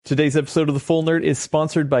Today's episode of The Full Nerd is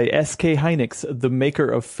sponsored by SK Hynix, the maker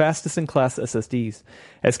of fastest-in-class SSDs.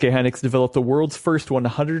 SK Hynix developed the world's first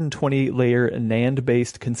 120-layer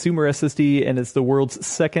NAND-based consumer SSD, and it's the world's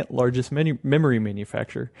second-largest memory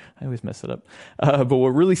manufacturer. I always mess it up. But what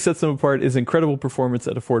really sets them apart is incredible performance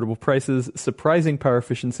at affordable prices, surprising power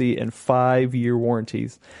efficiency, and 5-year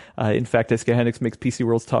warranties. In fact, SK Hynix makes PC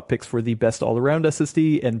World's top picks for the best all-around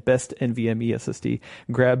SSD and best NVMe SSD.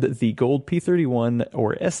 Grab the Gold P31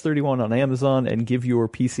 or S31 on Amazon and give your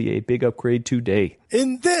PC a big upgrade today.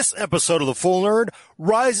 In this episode of The Full Nerd,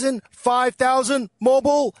 Ryzen 5000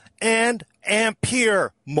 Mobile and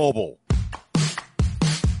Ampere Mobile.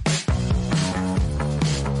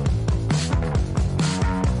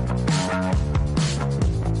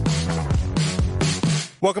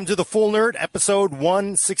 Welcome to The Full Nerd, episode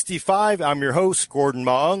 165. I'm your host, Gordon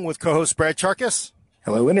Maung, with co-host Brad Charkis.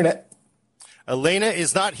 Hello, Internet. Elena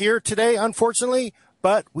is not here today, unfortunately,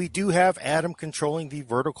 but we do have Adam controlling the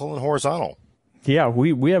vertical and horizontal. Yeah,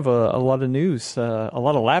 we have a lot of news, a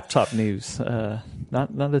lot of laptop news, not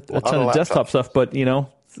a ton of desktop stuff, but you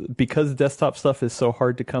know, because desktop stuff is so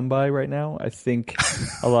hard to come by right now, I think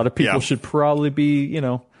a lot of people should probably be, you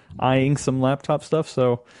know, eyeing some laptop stuff.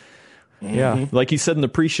 So yeah, like you said in the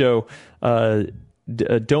pre-show,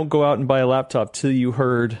 don't go out and buy a laptop till you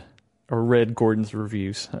heard or read Gordon's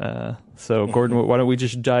reviews. So Gordon, why don't we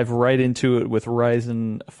just dive right into it with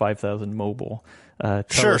Ryzen 5000 Mobile?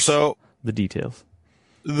 Tell us the details.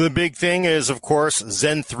 The big thing is, of course,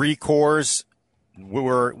 Zen 3 cores,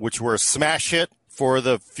 which were a smash hit for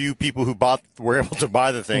the few people who were able to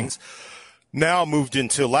buy the things. Now moved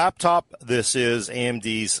into laptop. This is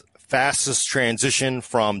AMD's fastest transition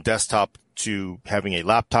from desktop to having a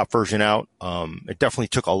laptop version out. It definitely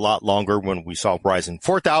took a lot longer when we saw Ryzen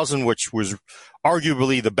 4000, which was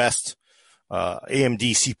arguably the best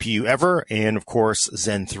AMD CPU ever. And of course,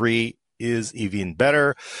 Zen 3 is even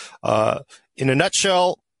better. In a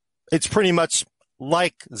nutshell, it's pretty much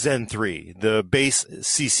like Zen 3. The base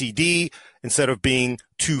CCD, instead of being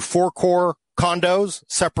two 4-core condos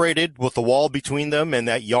separated with a wall between them and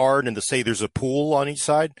that yard, and to say there's a pool on each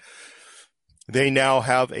side, they now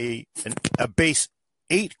have a base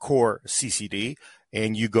 8-core CCD,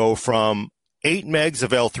 and you go from 8 megs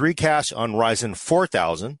of L3 cache on Ryzen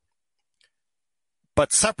 4000,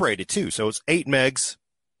 but separated too. So it's 8 megs,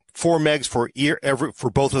 4 megs for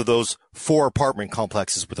both of those 4 apartment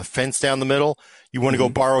complexes with a fence down the middle. You want to go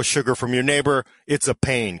borrow sugar from your neighbor, it's a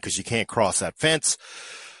pain because you can't cross that fence.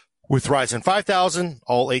 With Ryzen 5000,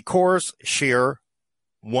 all 8 cores share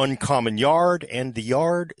one common yard, and the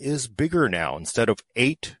yard is bigger now. Instead of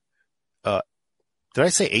 8, did I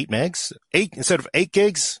say 8 megs? 8 instead of 8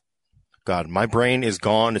 gigs? God, my brain is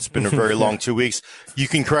gone. It's been a very long 2 weeks. You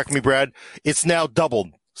can correct me, Brad. It's now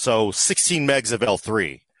doubled. So 16 megs of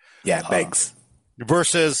L3. Yeah, megs.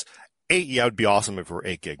 Versus 8. Yeah, it would be awesome if it were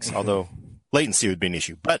 8 gigs, although latency would be an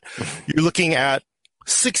issue. But you're looking at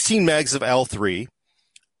 16 megs of L3.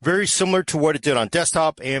 Very similar to what it did on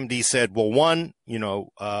desktop. AMD said, well,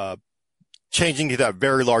 changing to that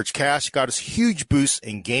very large cache got us huge boosts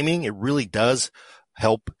in gaming. It really does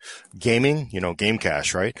help gaming, game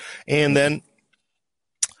cache, right? And then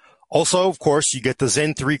also, of course, you get the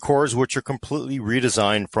Zen 3 cores, which are completely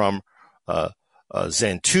redesigned from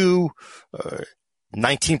Zen 2,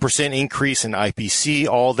 19% increase in IPC,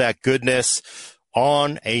 all that goodness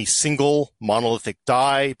on a single monolithic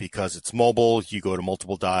die. Because it's mobile, you go to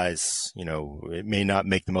multiple dies, it may not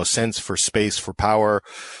make the most sense for space, for power.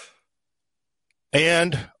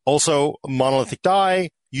 And also monolithic die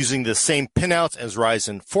using the same pinouts as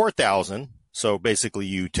Ryzen 4000. So basically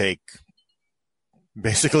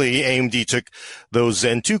AMD took those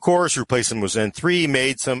Zen 2 cores, replaced them with Zen 3,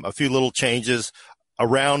 made a few little changes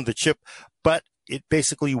around the chip, but it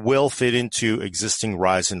basically will fit into existing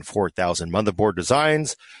Ryzen 4000 motherboard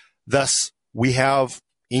designs. Thus,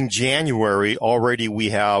 in January already, we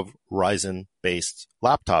have Ryzen-based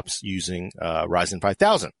laptops using Ryzen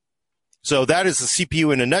 5000. So that is the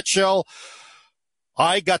CPU in a nutshell.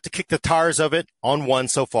 I got to kick the tires of it on one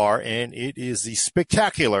so far, and it is the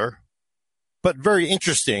spectacular but very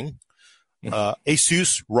interesting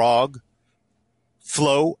Asus ROG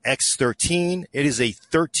Flow X13. It is a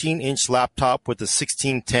 13-inch laptop with a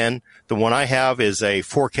 1610. The one I have is a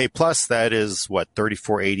 4K plus. That is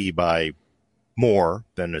 3480 by more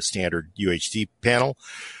than a standard UHD panel,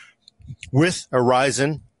 with a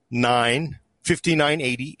Ryzen 9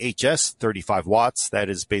 5980 HS, 35 watts. That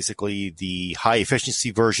is basically the high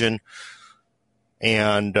efficiency version.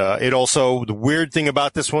 And it also, the weird thing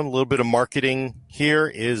about this one, a little bit of marketing here,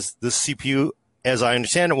 is the CPU, as I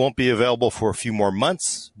understand it, won't be available for a few more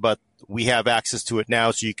months, but we have access to it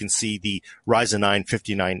now, so you can see the Ryzen 9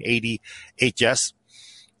 5980 HS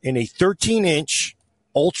in a 13-inch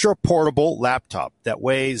ultra portable laptop that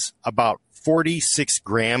weighs about 46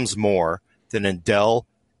 grams more than a Dell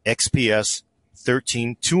XPS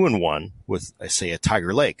 13 2-in-1 with, I say, a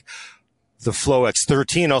Tiger Lake. The Flow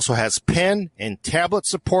X13 also has pen and tablet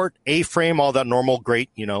support, A-frame, all that normal, great,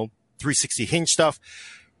 360 hinge stuff.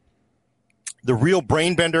 The real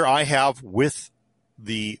brain bender I have with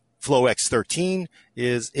the Flow X13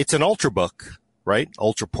 is it's an Ultrabook, right?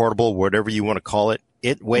 Ultra portable, whatever you want to call it.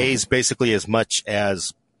 It weighs basically as much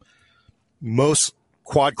as most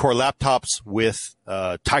quad-core laptops with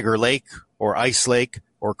Tiger Lake or Ice Lake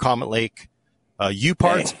or Comet Lake U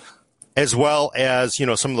parts, as well as,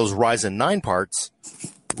 some of those Ryzen 9 parts,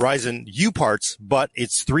 Ryzen U parts, but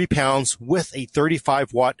it's 3 pounds with a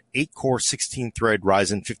 35-watt, 8-core, 16-thread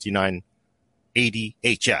Ryzen 5980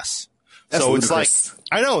 HS. That's so ludicrous. It's like,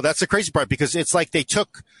 I know, that's the crazy part, because it's like they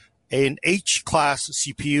took an H-class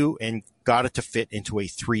CPU and got it to fit into a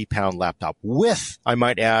 3-pound laptop with, I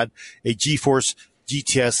might add, a GeForce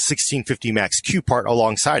GTS 1650 Max Q part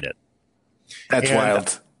alongside it. That's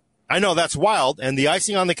wild. I know, that's wild. And the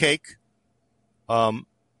icing on the cake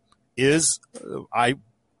is the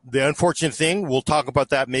unfortunate thing. We'll talk about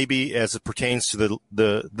that maybe as it pertains to the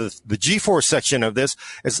GeForce section of this,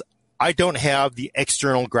 is I don't have the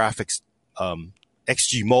external graphics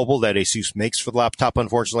XG Mobile that Asus makes for the laptop,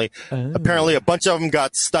 unfortunately. Oh. Apparently, a bunch of them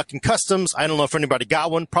got stuck in customs. I don't know if anybody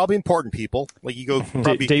got one. Probably important people. Like you go,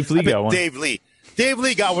 probably Dave Lee got one. Dave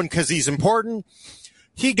Lee got one because he's important.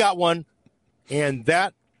 He got one, and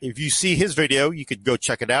that, if you see his video, you could go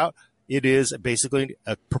check it out. It is basically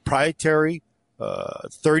a proprietary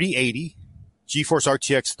 3080 GeForce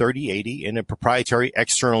RTX 3080 in a proprietary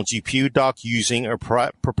external GPU dock using a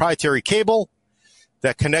proprietary cable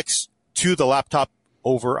that connects to the laptop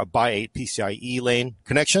over a by 8 PCIe lane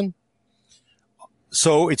connection.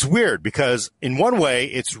 So it's weird because in one way,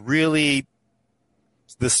 it's really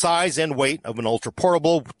the size and weight of an ultra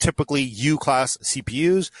portable, typically U-class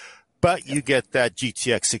CPUs, but you get that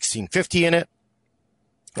GTX 1650 in it.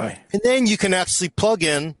 Right. And then you can actually plug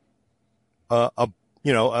in a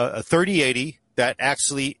 3080 that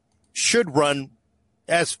actually should run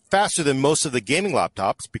as faster than most of the gaming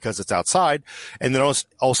laptops because it's outside. And then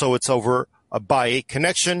also it's over a by 8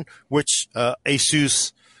 connection, which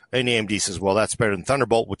Asus and AMD says, well, that's better than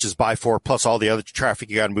Thunderbolt, which is by 4 plus all the other traffic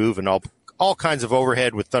you got to move and all kinds of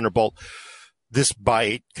overhead with Thunderbolt. This by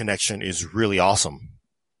 8 connection is really awesome.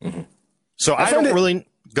 Mm-hmm. So I don't really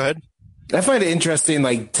go ahead. I find it interesting.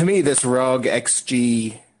 Like, to me, this ROG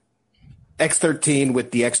X13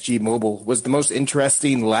 with the XG Mobile was the most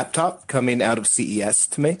interesting laptop coming out of CES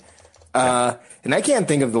to me. And I can't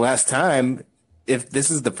think of the last time, if this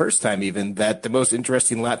is the first time even, that the most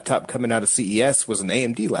interesting laptop coming out of CES was an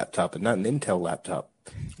AMD laptop and not an Intel laptop.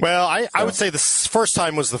 Well, I would say the first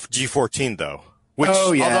time was the G14, though. Which,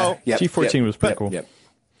 G14 was pretty cool.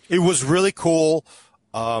 It was really cool.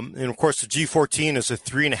 And of course, the G14 is a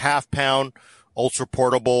 3.5-pound ultra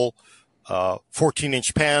portable,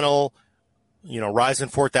 14-inch panel,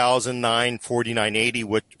 Ryzen 4009,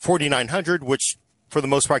 4900, which for the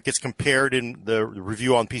most part gets compared in the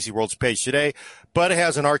review on PC World's page today, but it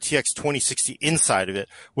has an RTX 2060 inside of it.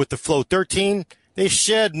 With the Flow 13, they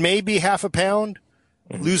shed maybe half a pound,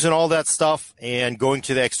 losing all that stuff and going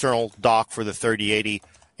to the external dock for the 3080.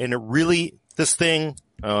 And it really, this thing,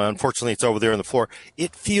 unfortunately, it's over there on the floor.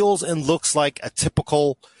 It feels and looks like a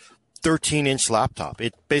typical 13-inch laptop.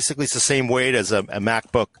 It basically is the same weight as a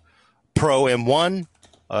MacBook Pro M1,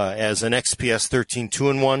 as an XPS 13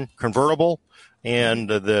 2-in-1 convertible, and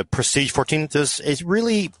the Prestige 14.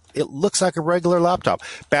 It looks like a regular laptop.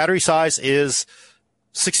 Battery size is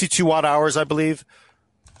 62 watt hours, I believe,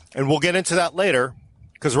 and we'll get into that later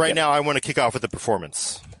because right now I want to kick off with the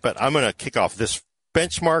performance. But I'm going to kick off this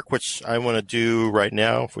benchmark, which I want to do right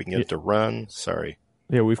now. If we can get it to run. Sorry.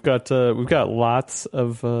 Yeah, we've got lots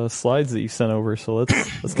of slides that you sent over, so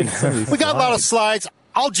let's get to some of these. We got a lot of slides.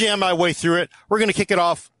 I'll jam my way through it. We're going to kick it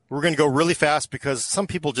off. We're going to go really fast because some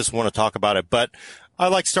people just want to talk about it. But I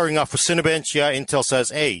like starting off with Cinebench. Yeah, Intel says,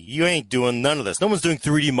 hey, you ain't doing none of this. No one's doing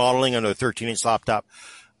 3D modeling on a 13-inch laptop.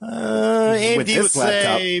 AMD would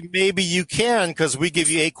say maybe you can because we give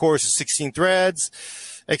you 8 cores and 16 threads,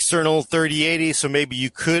 external 3080. So maybe you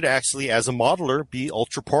could actually, as a modeler, be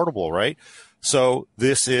ultra portable, right? So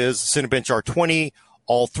this is Cinebench R20,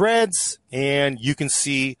 all threads, and you can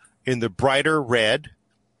see in the brighter red,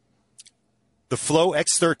 the Flow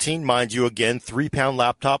X13, mind you, again, 3-pound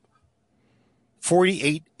laptop,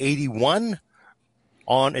 4881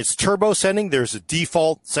 on its turbo setting, there's a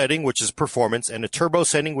default setting, which is performance, and a turbo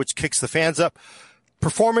setting, which kicks the fans up.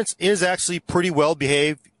 Performance is actually pretty well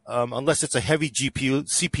behaved. Unless it's a heavy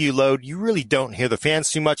CPU load, you really don't hear the fans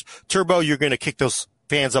too much. Turbo, you're going to kick those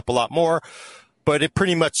fans up a lot more, but it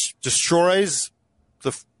pretty much destroys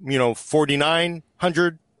the,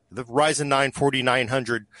 4900, the Ryzen 9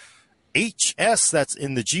 4900 HS that's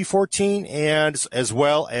in the G14, and as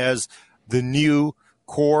well as the new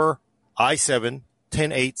Core i7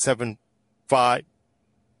 10875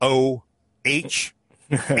 OH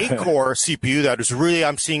 8-core CPU that is really,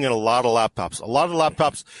 I'm seeing in a lot of laptops. A lot of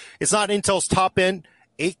laptops, it's not Intel's top end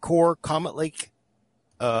 8-core Comet Lake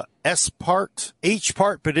H part,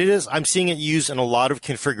 but it is, I'm seeing it used in a lot of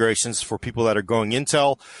configurations for people that are going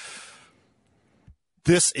Intel.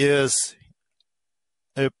 This is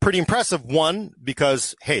a pretty impressive one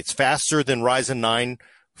because, hey, it's faster than Ryzen 9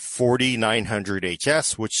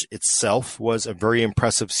 4900HS, which itself was a very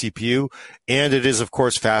impressive CPU. And it is, of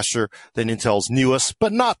course, faster than Intel's newest,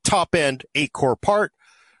 but not top-end 8-core part.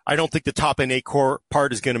 I don't think the top-end 8-core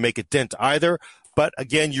part is going to make a dent either. But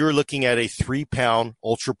again, you're looking at a 3-pound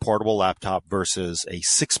ultra-portable laptop versus a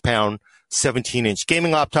 6-pound 17-inch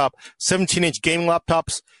gaming laptop. 17-inch gaming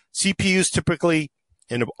laptops, CPUs typically,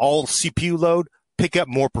 in all CPU load, pick up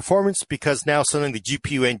more performance because now suddenly the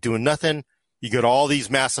GPU ain't doing nothing. You get all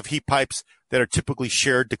these massive heat pipes that are typically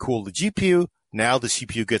shared to cool the GPU. Now the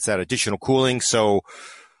CPU gets that additional cooling, so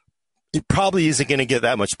it probably isn't going to get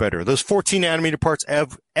that much better. Those 14 nanometer parts,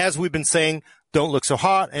 as we've been saying, don't look so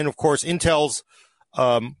hot. And of course, Intel's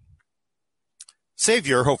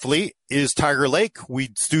savior, hopefully, is Tiger Lake. We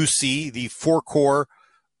do see the 4-core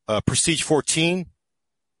Prestige 14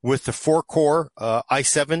 with the 4-core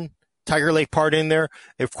i7 Tiger Lake part in there.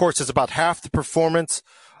 Of course, it's about half the performance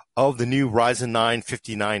of the new Ryzen 9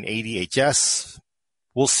 5980HS.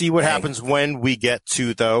 We'll see what happens when we get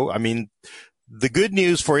to, though. I mean, the good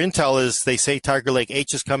news for Intel is they say Tiger Lake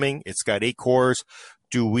H is coming. It's got 8 cores.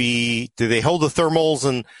 Do they hold the thermals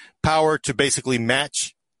and power to basically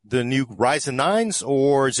match the new Ryzen 9s,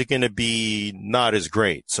 or is it going to be not as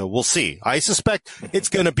great? So we'll see. I suspect it's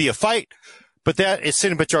going to be a fight, but that is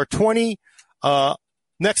Cinebench R20.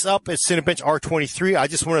 Next up is Cinebench R23. I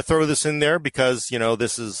just want to throw this in there because,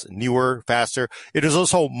 this is newer, faster. It is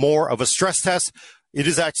also more of a stress test. It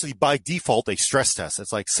is actually by default a stress test.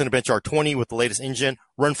 It's like Cinebench R20 with the latest engine,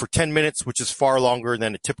 run for 10 minutes, which is far longer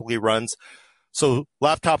than it typically runs. So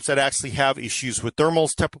laptops that actually have issues with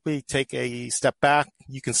thermals typically take a step back.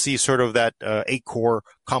 You can see sort of that 8-core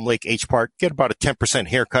Comet Lake H part, get about a 10%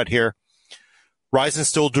 haircut here. Ryzen's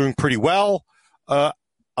still doing pretty well.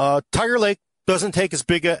 Tiger Lake doesn't take as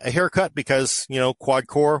big a haircut because, quad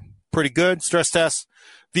core, pretty good. Stress test.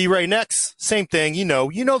 V-Ray next, same thing. You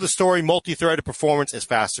know the story. Multi-threaded performance is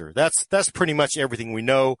faster. That's pretty much everything we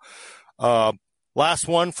know. Last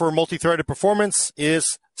one for multi-threaded performance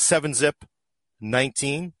is 7-zip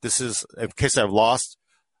 19. This is, in case I've lost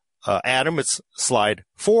Adam, it's slide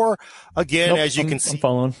 4. Again, as you can see, I'm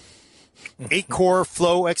following. 8-core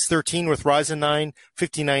Flow X13 with Ryzen 9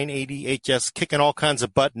 5980HS, kicking all kinds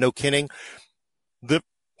of butt, no kidding. The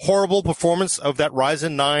horrible performance of that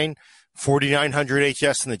Ryzen 9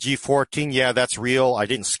 4900HS and the G14, yeah, that's real. I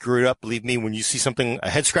didn't screw it up. Believe me, when you see something,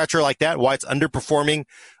 a head scratcher like that, why it's underperforming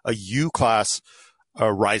a U-class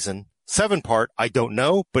Ryzen 7 part, I don't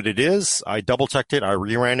know, but it is. I double-checked it. I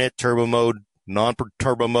reran it, turbo mode,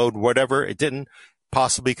 non-turbo mode, whatever. It didn't.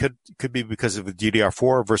 Possibly could be because of the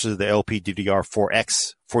DDR4 versus the LP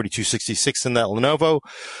DDR4X 4266 in that Lenovo.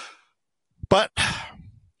 But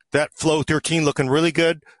that Flow 13 looking really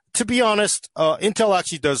good. To be honest, Intel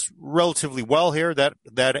actually does relatively well here. That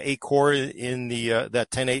 8-core in the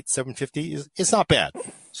that 108-750 is not bad.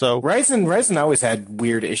 So Ryzen always had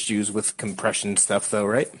weird issues with compression stuff, though,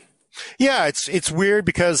 right? Yeah, it's weird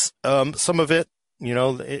because some of it,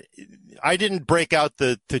 I didn't break out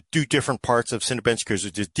the two different parts of Cinebench because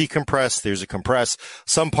there's a decompress, there's a compress.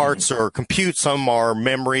 Some parts are compute, some are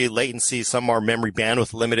memory latency, some are memory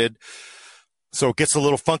bandwidth limited. So it gets a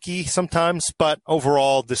little funky sometimes, but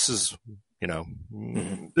overall, this is,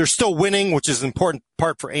 they're still winning, which is an important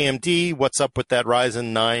part for AMD. What's up with that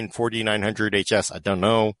Ryzen 9 4900HS? I don't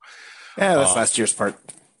know. Yeah, that's last year's part.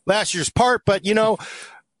 But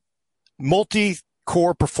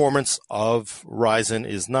multi-core performance of Ryzen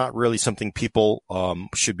is not really something people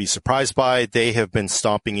should be surprised by. They have been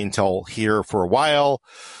stomping Intel here for a while.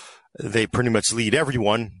 They pretty much lead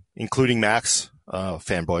everyone, including Macs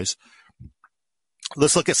fanboys.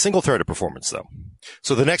 Let's look at single-threaded performance, though.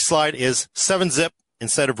 So the next slide is 7-zip.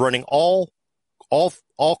 Instead of running all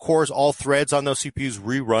cores, all threads on those CPUs,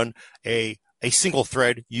 we run a a single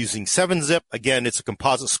thread using 7-zip. Again, it's a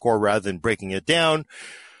composite score rather than breaking it down.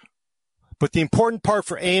 But the important part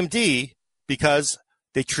for AMD, because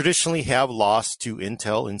they traditionally have lost to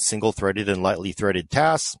Intel in single-threaded and lightly threaded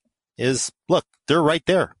tasks, is look, they're right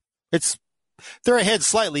there. They're ahead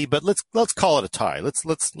slightly, but let's call it a tie. Let's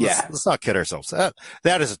not kid ourselves.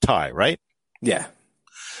 That is a tie, right? Yeah.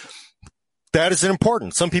 That is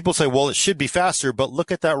important. Some people say, well, it should be faster, but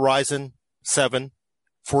look at that Ryzen 7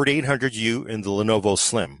 4800U in the Lenovo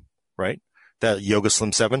Slim, right? That Yoga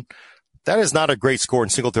Slim 7. That is not a great score in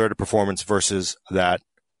single-threaded performance versus that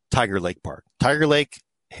Tiger Lake part. Tiger Lake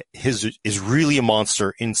is really a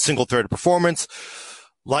monster in single-threaded performance,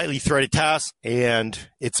 lightly threaded tasks, and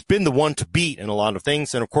it's been the one to beat in a lot of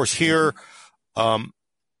things. And of course here,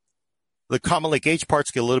 the Comet Lake H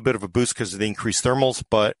parts get a little bit of a boost because of the increased thermals,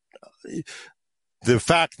 but the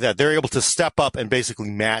fact that they're able to step up and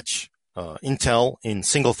basically match Intel in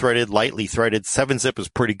single-threaded, lightly threaded 7-zip is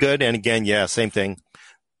pretty good. And again, yeah, same thing.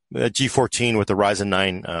 G14 with the Ryzen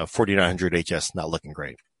 9 4900HS not looking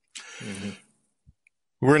great. Mm-hmm.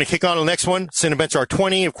 We're going to kick on to the next one, Cinebench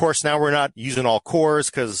R20. Of course, now we're not using all cores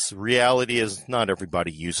because reality is not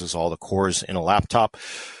everybody uses all the cores in a laptop.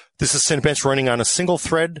 This is Cinebench running on a single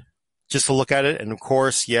thread, just to look at it. And of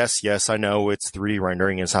course, yes, I know it's 3D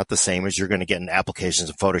rendering. It's not the same as you're going to get in applications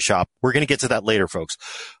in Photoshop. We're going to get to that later, folks.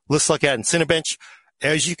 Let's look at it in Cinebench.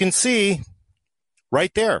 As you can see,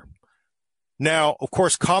 right there. Now, of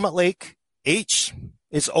course, Comet Lake H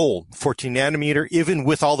is old, 14 nanometer. Even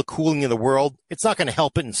with all the cooling in the world, it's not going to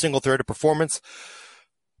help it in single-threaded performance.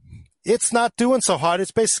 It's not doing so hot.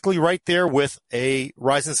 It's basically right there with a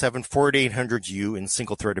Ryzen 7 4800U in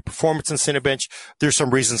single-threaded performance in Cinebench. There's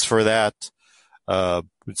some reasons for that.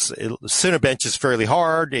 Cinebench is fairly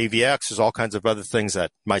hard. AVX, there's all kinds of other things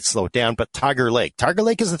that might slow it down. But Tiger Lake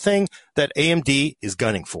is the thing that AMD is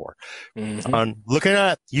gunning for. Mm-hmm. Looking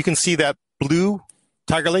at it, you can see that blue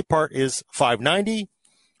Tiger Lake part is 590.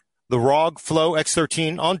 The ROG Flow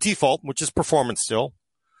X13 on default, which is performance still,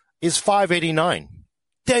 is 589.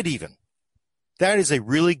 Dead even. That is a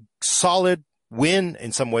really solid win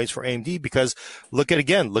in some ways for AMD because look at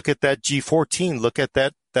that G14, look at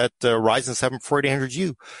that Ryzen 7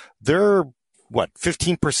 4800U. They're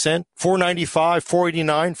 15%, 495,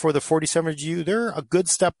 489 for the 4700U. They're a good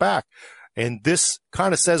step back. And this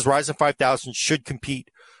kind of says Ryzen 5000 should compete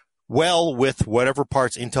well with whatever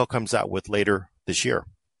parts Intel comes out with later this year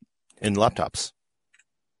in laptops.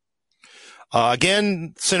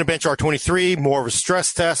 Again, Cinebench R23, more of a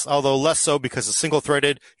stress test, although less so because it's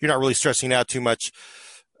single-threaded. You're not really stressing out too much.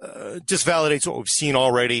 Just validates what we've seen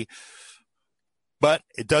already. But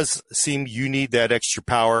it does seem you need that extra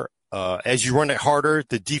power. As you run it harder,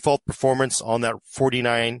 the default performance on that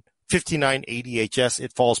 5980HS,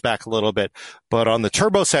 it falls back a little bit. But on the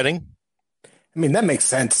turbo setting, I mean, that makes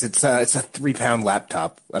sense. It's a 3-pound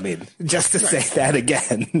laptop. I mean, just to say that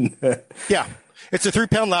again. Yeah. It's a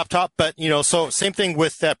 3-pound laptop, but so same thing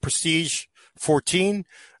with that Prestige 14.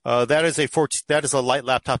 That is a light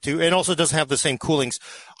laptop too, and also doesn't have the same coolings.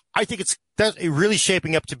 I think it's really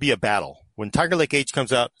shaping up to be a battle. When Tiger Lake H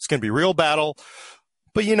comes out, it's going to be a real battle.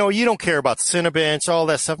 But you don't care about Cinebench, all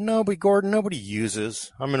that stuff. Nobody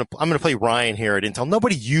uses. I'm gonna play Ryan here at Intel.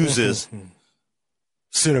 Nobody uses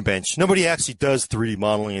Cinebench. Nobody actually does 3D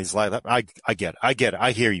modeling in his life. I get it.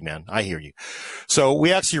 I hear you, man. I hear you. So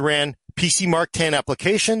we actually ran PC Mark 10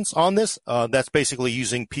 applications on this. That's basically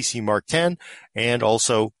using PC Mark 10 and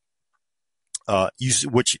also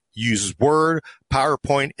which uses Word,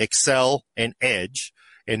 PowerPoint, Excel, and Edge.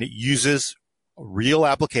 And it uses real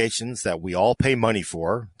applications that we all pay money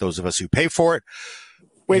for, those of us who pay for it.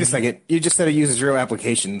 Wait a second. You just said it uses real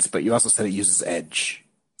applications, but you also said it uses Edge.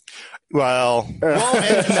 Well, no,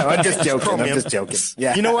 I'm just joking.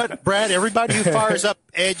 Yeah. You know what, Brad? Everybody who fires up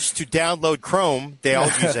Edge to download Chrome, they all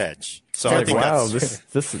use Edge. So I think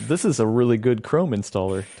this is a really good Chrome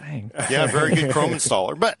installer. Dang. Yeah, very good Chrome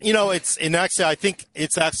installer. But I think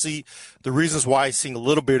it's actually the reasons why I'm seeing a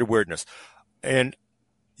little bit of weirdness. And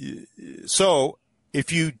so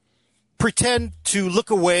if you pretend to look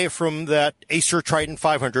away from that Acer Triton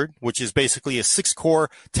 500, which is basically a 6-core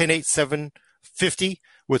 10750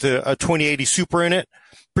 with a 2080 Super in it,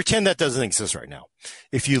 pretend that doesn't exist right now.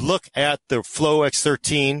 If you look at the Flow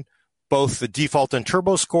X13, both the default and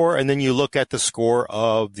turbo score, and then you look at the score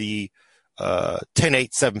of the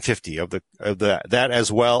 10750 of that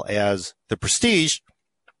as well as the Prestige,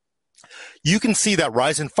 you can see that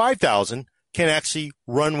Ryzen 5000 can actually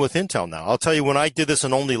run with Intel now. I'll tell you, when I did this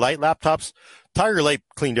on only light laptops, Tiger Lake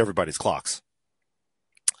cleaned everybody's clocks.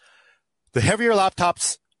 The heavier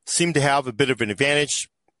laptops seem to have a bit of an advantage.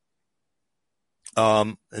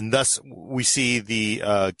 And thus we see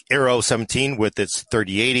the Aero 17 with its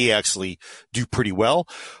 3080 actually do pretty well.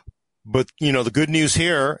 But, the good news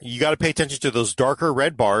here, you got to pay attention to those darker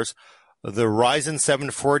red bars. The Ryzen 7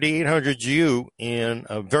 4800U in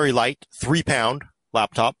a very light 3-pound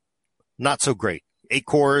laptop, not so great. 8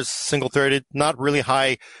 cores, single-threaded, not really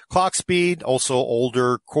high clock speed, also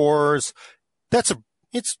older cores.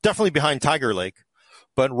 It's definitely behind Tiger Lake.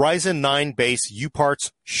 But Ryzen 9 base U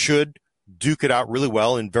parts should duke it out really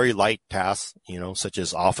well in very light tasks, such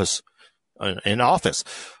as Office.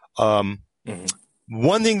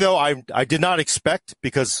 One thing though, I did not expect,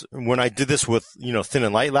 because when I did this with, thin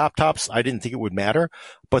and light laptops, I didn't think it would matter,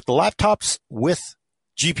 but the laptops with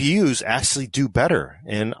GPUs actually do better.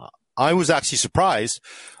 And I was actually surprised.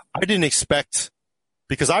 I didn't expect,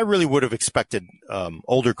 because I really would have expected,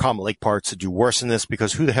 older Comet Lake parts to do worse than this,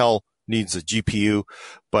 because who the hell needs a GPU?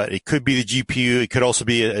 But it could be the GPU. It could also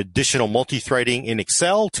be additional multi-threading in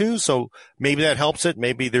Excel too. So maybe that helps it.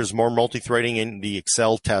 Maybe there's more multi-threading in the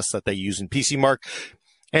Excel tests that they use in PC Mark.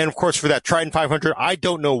 And of course, for that Trident 500, I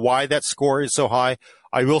don't know why that score is so high.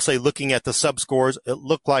 I will say, looking at the sub scores, it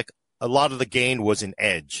looked like a lot of the gain was in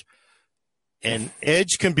Edge. And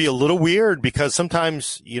Edge can be a little weird, because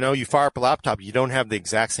sometimes, you fire up a laptop, you don't have the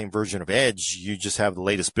exact same version of Edge. You just have the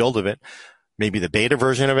latest build of it, maybe the beta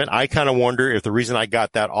version of it. I kind of wonder if the reason I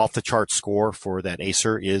got that off the chart score for that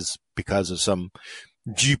Acer is because of some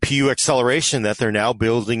GPU acceleration that they're now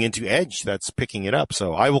building into Edge that's picking it up.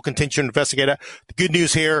 So I will continue to investigate it. The good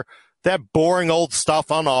news here, that boring old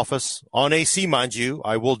stuff on Office, on AC, mind you,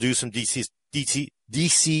 I will do some DC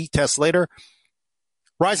tests later.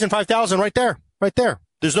 Ryzen 5000 right there.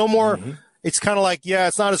 There's no more. Mm-hmm. It's kind of like,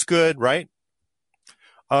 it's not as good, right?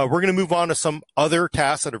 We're going to move on to some other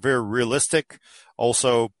tasks that are very realistic.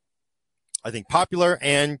 Also, I think popular,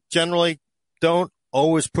 and generally don't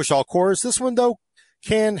always push all cores. This one, though,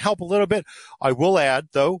 can help a little bit. I will add,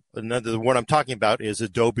 though, another one I'm talking about is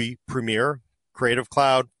Adobe Premiere, Creative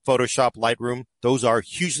Cloud, Photoshop, Lightroom. Those are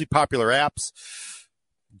hugely popular apps.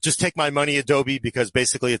 Just take my money, Adobe, because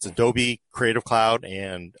basically it's Adobe Creative Cloud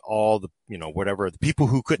and all the, whatever, the people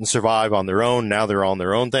who couldn't survive on their own, now they're on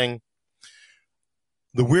their own thing.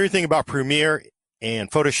 The weird thing about Premiere and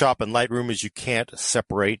Photoshop and Lightroom is you can't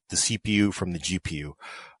separate the CPU from the GPU.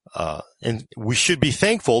 And we should be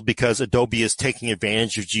thankful, because Adobe is taking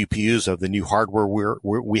advantage of GPUs of the new hardware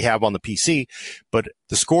we have on the PC, but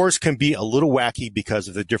the scores can be a little wacky because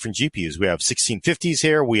of the different GPUs. We have 1650s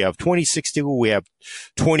here, we have 2060, we have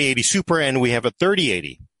 2080 Super, and we have a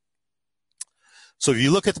 3080. So if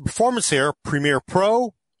you look at the performance here, Premiere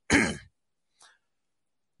Pro,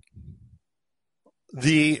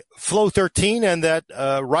 the Flow 13 and that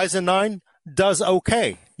Ryzen 9 does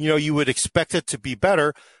okay. You would expect it to be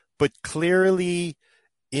better, but clearly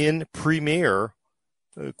in Premiere,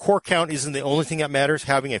 core count isn't the only thing that matters.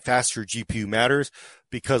 Having a faster GPU matters,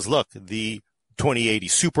 because look, the 2080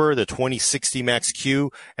 Super, the 2060 Max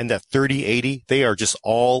Q, and that 3080, they are just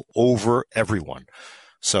all over everyone.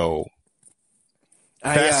 So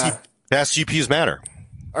fast GPUs matter.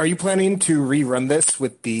 Are you planning to rerun this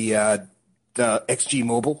with the XG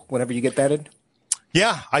Mobile whenever you get that in?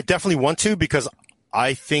 Yeah, I definitely want to, because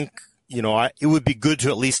I think, it would be good to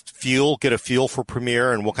at least get a feel for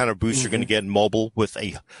Premiere and what kind of boost you're going to get in mobile with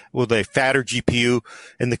a fatter GPU.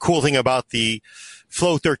 And the cool thing about the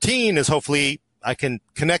Flow 13 is hopefully I can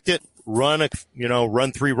connect it, run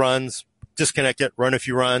 3 runs, disconnect it, run a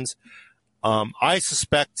few runs. I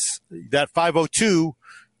suspect that 502,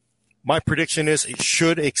 my prediction is it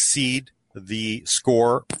should exceed the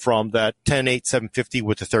score from that 108-750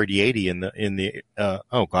 with the 3080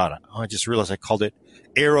 I just realized I called it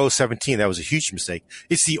Aero 17. That was a huge mistake.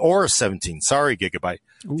 It's the Aura 17. Sorry, Gigabyte.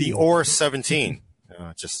 Ooh. The Aura 17.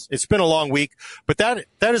 It's been a long week, but that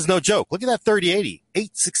is no joke. Look at that 3080,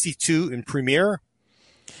 862 in Premiere.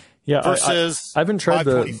 Yeah, versus I haven't tried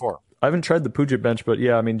 524. I haven't tried the Puget Bench, but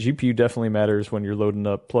yeah, I mean, GPU definitely matters when you're loading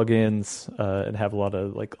up plugins and have a lot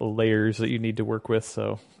of layers that you need to work with.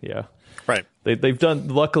 So yeah, right. They've done.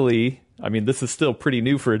 Luckily, I mean, this is still pretty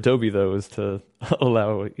new for Adobe though, is to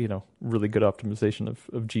allow really good optimization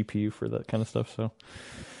of GPU for that kind of stuff. So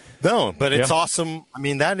no, but it's awesome. I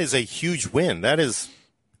mean, that is a huge win. That is,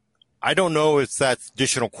 I don't know if that's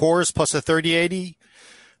additional cores plus a 3080.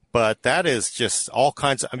 But that is just all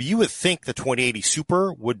kinds of, I mean, you would think the 2080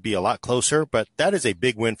 Super would be a lot closer, but that is a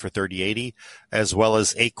big win for 3080 as well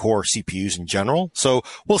as 8-core CPUs in general. So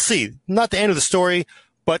we'll see. Not the end of the story,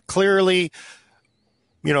 but clearly,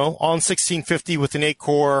 on 1650 with an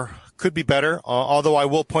 8-core could be better. Although I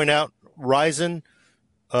will point out Ryzen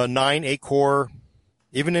 9 8-core,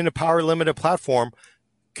 even in a power limited platform,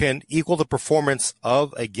 can equal the performance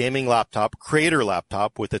of a gaming laptop, creator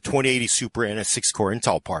laptop, with a 2080 Super and a 6-core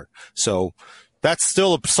Intel part. So that's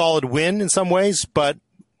still a solid win in some ways, but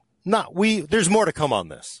there's more to come on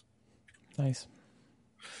this. Nice.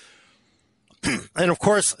 And of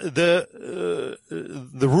course, the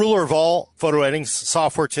ruler of all photo editing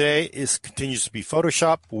software today continues to be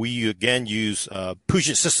Photoshop. We again use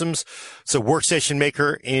Puget Systems. It's a workstation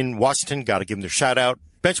maker in Washington. Got to give them their shout out.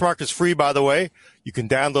 Benchmark is free, by the way. You can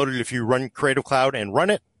download it if you run Creative Cloud and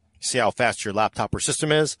run it. See how fast your laptop or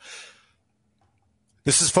system is.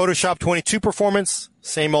 This is Photoshop 22 performance.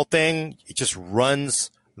 Same old thing. It just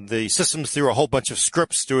runs the systems through a whole bunch of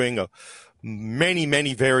scripts doing many,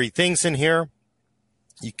 many varied things in here.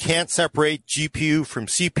 You can't separate GPU from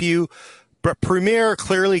CPU, but Premiere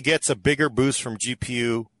clearly gets a bigger boost from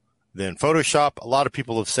GPU than Photoshop. A lot of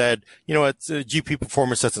people have said, you know what, GPU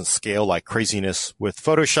performance doesn't scale like craziness with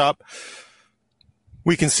Photoshop.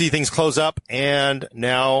 We can see things close up, and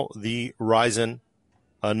now the Ryzen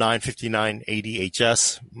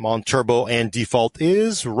 95980HS on turbo and default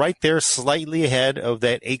is right there, slightly ahead of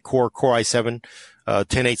that 8-core Core i7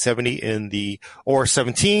 10870 in the Aura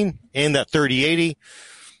 17 and that 3080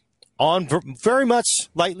 on very much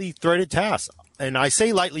lightly threaded tasks. And I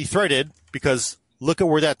say lightly threaded because look at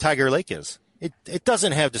where that Tiger Lake is. It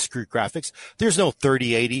doesn't have discrete graphics. There's no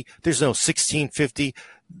 3080. There's no 1650.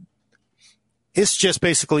 It's just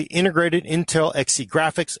basically integrated Intel Xe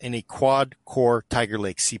graphics and a quad-core Tiger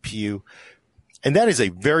Lake CPU. And that is a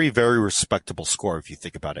very, very respectable score if you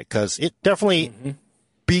think about it, because it definitely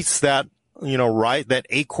beats that, that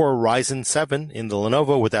 8-core Ryzen 7 in the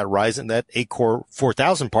Lenovo with that 8-core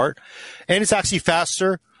 4000 part. And it's actually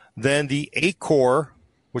faster than the 8-core,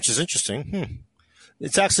 which is interesting.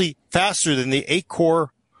 It's actually faster than the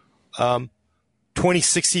 8-core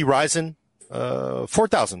 2060 Ryzen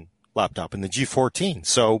 4000 laptop in the G14.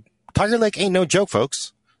 So Tiger Lake ain't no joke,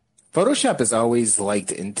 folks. Photoshop has always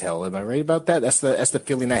liked Intel. Am I right about that? That's the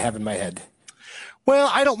feeling I have in my head. Well,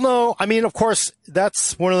 I don't know. I mean, of course,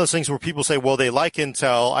 that's one of those things where people say, well, they like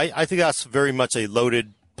Intel. I think that's very much a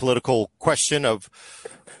loaded political question of.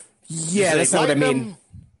 Yeah, that's not what I mean.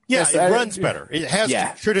 Yeah, it runs better. It has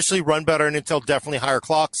traditionally run better, and Intel definitely higher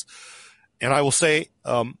clocks. And I will say,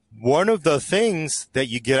 one of the things that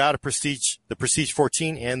you get out of the Prestige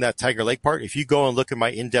 14 and that Tiger Lake part, if you go and look at my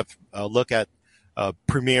in-depth look at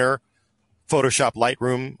Premiere, Photoshop,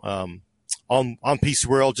 Lightroom, on PC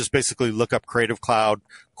World, just basically look up Creative Cloud,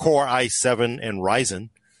 Core i7, and Ryzen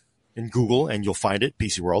in Google, and you'll find it,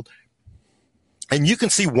 PC World. And you can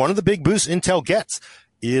see one of the big boosts Intel gets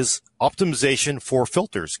is optimization for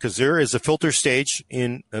filters, because there is a filter stage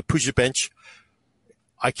in Puget Bench.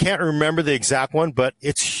 I can't remember the exact one, but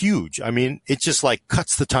it's huge. I mean, it just like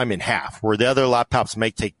cuts the time in half, where the other laptops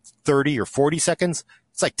may take 30 or 40 seconds.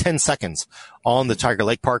 It's like 10 seconds on the Tiger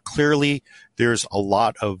Lake part. Clearly, there's a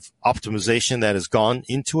lot of optimization that has gone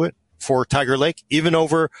into it for Tiger Lake, even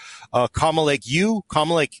over Common Lake U,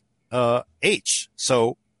 Common Lake H.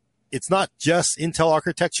 So it's not just Intel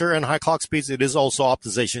architecture and high clock speeds. It is also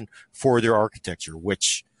optimization for their architecture,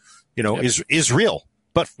 which, is real.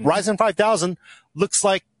 But Ryzen 5000 looks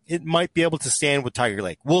like it might be able to stand with Tiger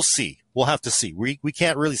Lake. We'll see. We'll have to see. We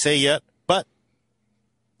can't really say yet, but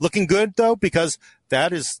looking good though, because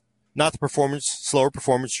that is not the slower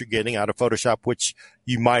performance you're getting out of Photoshop, which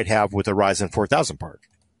you might have with a Ryzen 4000 part.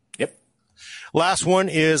 Yep. Last one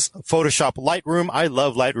is Photoshop Lightroom. I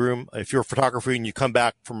love Lightroom. If you're a photographer and you come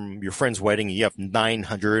back from your friend's wedding and you have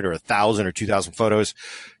 900 or 1,000 or 2,000 photos,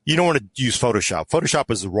 you don't want to use Photoshop.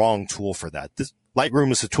 Photoshop is the wrong tool for that.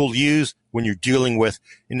 Lightroom is a tool to use when you're dealing with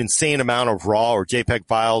an insane amount of RAW or JPEG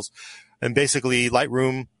files. And basically,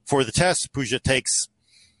 Lightroom, for the test, Puget takes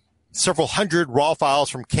several hundred RAW files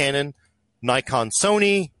from Canon, Nikon,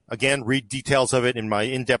 Sony. Again, read details of it in my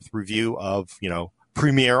in-depth review of,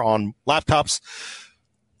 Premiere on laptops.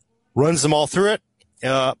 Runs them all through it.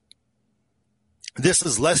 This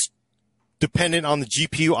is less dependent on the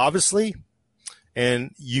GPU, obviously.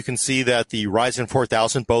 And you can see that the Ryzen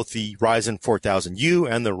 4000, both the Ryzen 4000U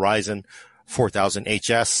and the Ryzen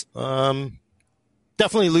 4000HS,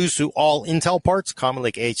 definitely lose to all Intel parts, Common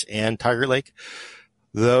Lake H and Tiger Lake.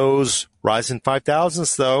 Those Ryzen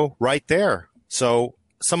 5000s, though, right there. So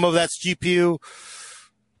some of that's GPU,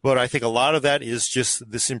 but I think a lot of that is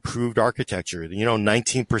just this improved architecture.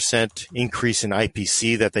 19% increase in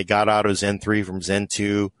IPC that they got out of Zen 3 from Zen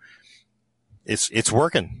 2. It's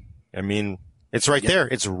working. I mean, it's right there.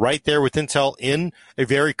 It's right there with Intel in a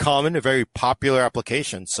very common, a very popular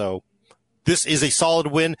application. So this is a solid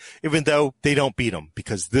win, even though they don't beat them,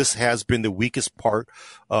 because this has been the weakest part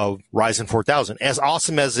of Ryzen 4000, as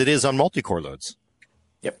awesome as it is on multi-core loads.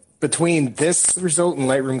 between this result in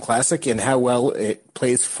Lightroom Classic and how well it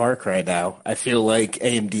plays Far Cry now, I feel like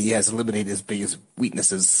AMD has eliminated its biggest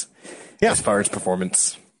weaknesses as far as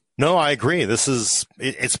performance. No, I agree.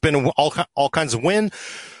 It's been all kinds of win.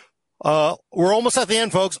 We're almost at the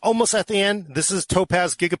end, folks. Almost at the end. This is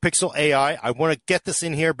Topaz Gigapixel AI. I want to get this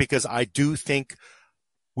in here because I do think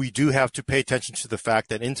we do have to pay attention to the fact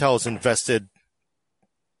that Intel has invested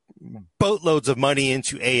boatloads of money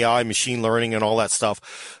into AI, machine learning, and all that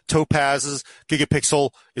stuff. Topaz's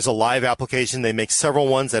Gigapixel is a live application. They make several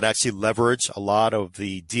ones that actually leverage a lot of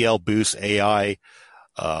the DL Boost AI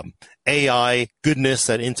goodness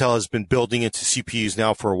that Intel has been building into CPUs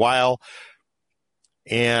now for a while.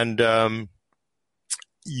 And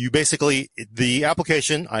you basically, the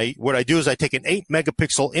application, what I do is I take an 8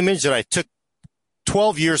 megapixel image that I took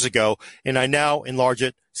 12 years ago, and I now enlarge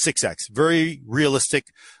it 6x. Very realistic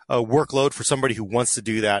workload for somebody who wants to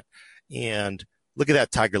do that. And look at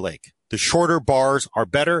that Tiger Lake. The shorter bars are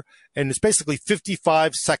better, and it's basically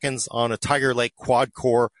 55 seconds on a Tiger Lake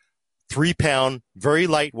quad-core, 3-pound, very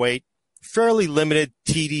lightweight, fairly limited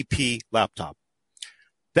TDP laptop.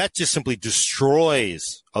 That just simply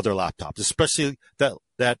destroys other laptops, especially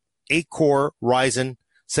that 8-core Ryzen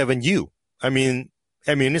 7U. I mean,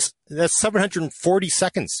 that's 740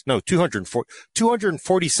 seconds. No,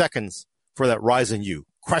 240 seconds for that Ryzen U.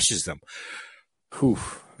 Crushes them. Whew.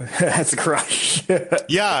 That's a crush.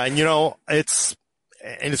 Yeah, and it's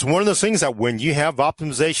one of those things that when you have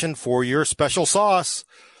optimization for your special sauce,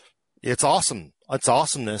 it's awesome. It's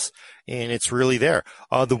awesomeness, and it's really there.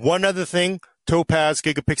 The one other thing Topaz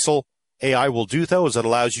Gigapixel AI will do, though, is it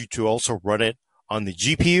allows you to also run it on the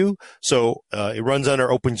GPU. So it runs under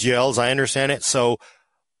OpenGL, as I understand it. So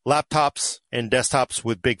laptops and desktops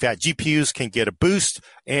with big fat GPUs can get a boost,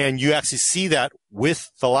 and you actually see that with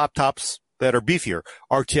the laptops that are beefier.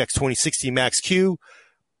 RTX 2060 Max Q,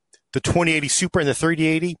 the 2080 Super, and the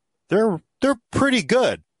 3080, they're pretty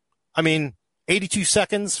good. I mean, 82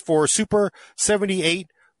 seconds for Super, 78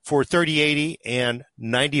 for 3080, and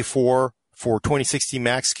 94 for 2060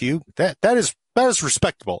 Max Q. That is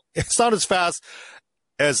respectable. It's not as fast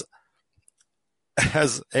as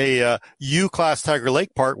a U-class Tiger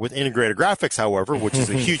Lake part with integrated graphics, however, which is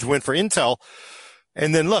a huge win for Intel.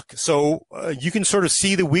 And then look, so you can sort of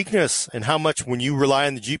see the weakness and how much when you rely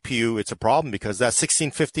on the GPU, it's a problem because that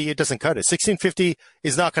 1650, it doesn't cut it. 1650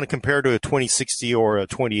 is not going to compare to a 2060 or a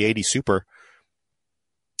 2080 Super.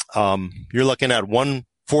 You're looking at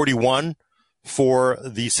 141 for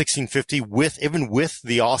the 1650 even with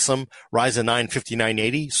the awesome Ryzen 9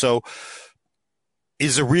 5980. So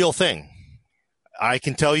is a real thing. I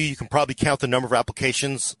can tell you can probably count the number of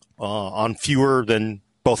applications on fewer than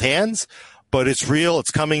both hands, but it's real.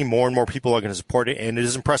 It's coming. More and more people are going to support it, and it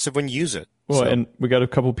is impressive when you use it. Well, and we got a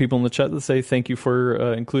couple people in the chat that say thank you for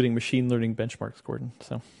including machine learning benchmarks, Gordon.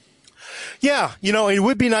 So. Yeah, it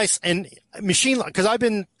would be nice. And because I've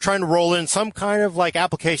been trying to roll in some kind of like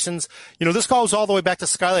applications. This goes all the way back to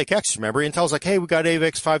Skylake X. Remember, Intel's like, hey, we got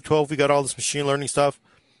AVX 512. We got all this machine learning stuff.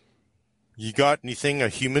 You got anything a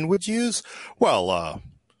human would use? Well,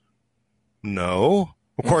 no.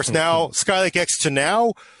 Of course, now Skylake X to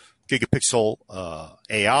now, Gigapixel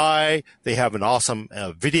AI. They have an awesome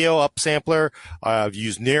video upsampler. I've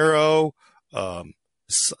used Nero.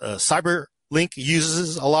 Cyberlink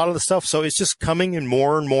uses a lot of the stuff. So it's just coming in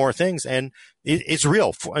more and more things. And it's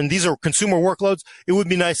real. And these are consumer workloads. It would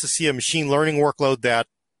be nice to see a machine learning workload that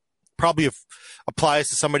probably applies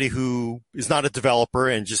to somebody who is not a developer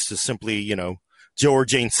and just is simply, Joe or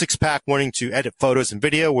Jane six-pack wanting to edit photos and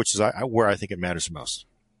video, which is where I think it matters most.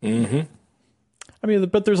 Mm-hmm. I mean,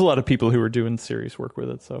 but there's a lot of people who are doing serious work with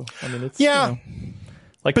it. So, I mean, it's,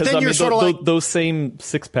 but then you're sort of like those same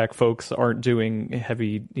six-pack folks aren't doing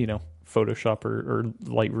heavy, Photoshop or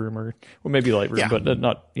Lightroom or maybe Lightroom, but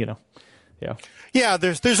not, Yeah. Yeah,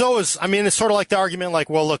 there's always, it's sort of like the argument like,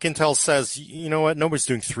 well, look, Intel says, you know what, nobody's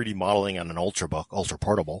doing 3D modeling on an ultrabook, ultra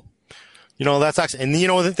portable. That's actually,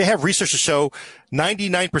 and they have research to show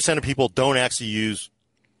 99% of people don't actually use,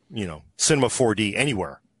 Cinema 4D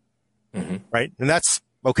anywhere. Mm-hmm. Right? And that's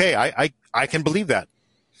okay. I can believe that.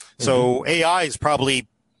 Mm-hmm. So AI is probably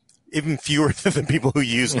even fewer than people who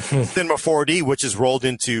use Cinema 4D, which is rolled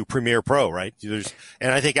into Premiere Pro, right?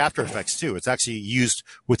 And I think After Effects too. It's actually used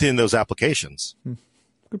within those applications.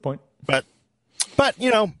 Good point. But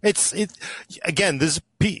it's again,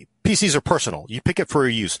 PCs are personal. You pick it for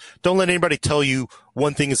a use. Don't let anybody tell you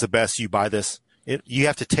one thing is the best. You buy this. You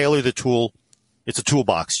have to tailor the tool. It's a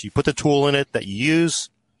toolbox. You put the tool in it that you use.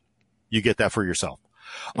 You get that for yourself.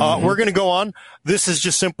 We're going to go on. This is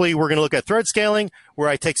just simply, we're going to look at thread scaling, where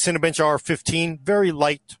I take Cinebench R15, very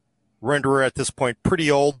light renderer at this point,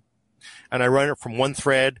 pretty old, and I run it from one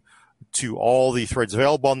thread to all the threads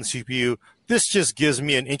available on the CPU, this just gives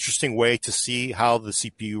me an interesting way to see how the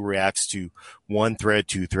CPU reacts to one thread,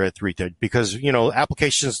 two thread, three thread, because,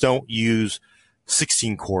 applications don't use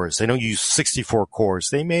 16 cores. They don't use 64 cores.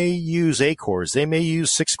 They may use 8 cores. They may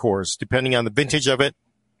use 6 cores, depending on the vintage of it.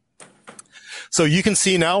 So you can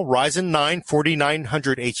see now Ryzen 9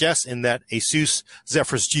 4900HS in that Asus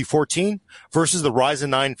Zephyrus G14 versus the Ryzen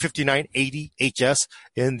 9 5980HS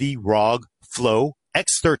in the ROG Flow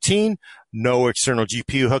X13. No external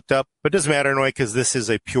GPU hooked up, but it doesn't matter anyway because this is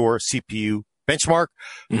a pure CPU benchmark,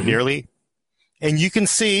 nearly. And you can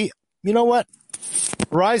see, you know what?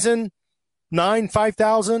 Ryzen 9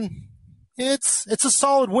 5000, it's a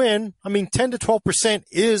solid win. I mean, 10 to 12%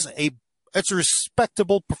 it's a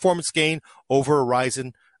respectable performance gain over a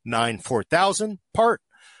Ryzen 9 4000 part,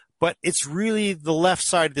 but it's really the left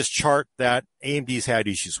side of this chart that AMD's had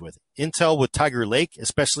issues with. Intel with Tiger Lake,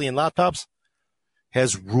 especially in laptops,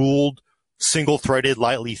 has ruled single-threaded,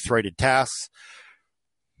 lightly threaded tasks.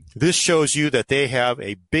 This shows you that they have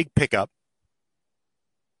a big pickup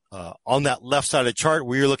on that left side of the chart,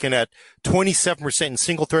 where you're looking at 27% in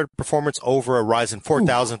single-thread performance over a Ryzen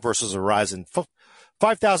 4000 versus a Ryzen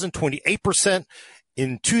 5000, 28%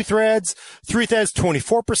 in 2 threads, 3 threads,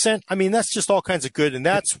 24%. I mean, that's just all kinds of good, and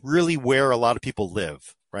that's really where a lot of people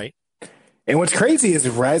live, right? And what's crazy is the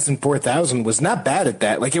Ryzen 4000 was not bad at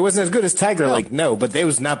that. Like, it wasn't as good as Tiger Lake, no, but they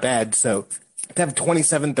was not bad. So to have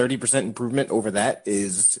 27-30% improvement over that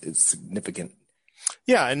is significant.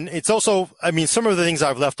 Yeah, and it's also, I mean, some of the things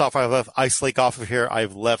I've left off, I've left Ice Lake off of here.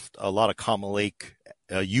 I've left a lot of Comma Lake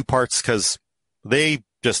U parts because they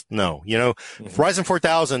just, Ryzen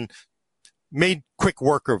 4000 made quick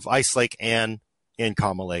work of Ice Lake and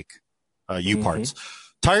Comma Lake U parts.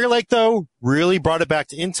 Tiger Lake, though, really brought it back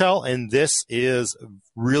to Intel, and this is a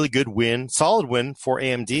really good win, solid win for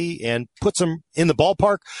AMD, and puts them in the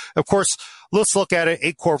ballpark. Of course, let's look at it,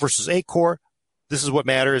 8-core versus 8-core. This is what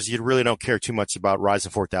matters. You really don't care too much about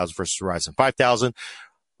Ryzen 4000 versus Ryzen 5000.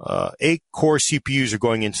 8-core CPUs are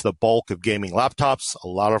going into the bulk of gaming laptops, a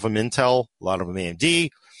lot of them Intel, a lot of them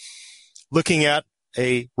AMD. Looking at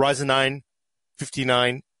a Ryzen 9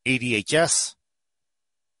 5980HS,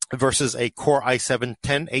 versus a Core i7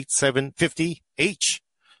 10850H,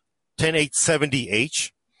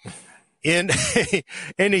 10870H in a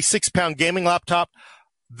 6-pound gaming laptop.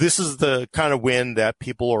 This is the kind of win that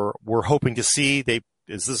people were hoping to see.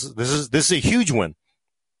 This is a huge win,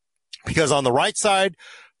 because on the right side,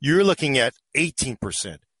 you're looking at 18%,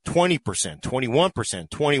 20%, 21%,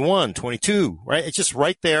 21, 22, right? It's just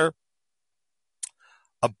right there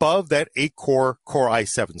above that 8-core Core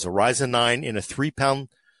i7. So Ryzen 9 in a 3-pound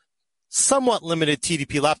somewhat limited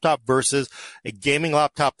TDP laptop versus a gaming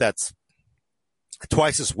laptop that's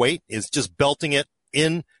twice its weight, is just belting it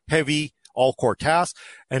in heavy all-core tasks.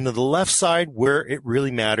 And to the left side, where it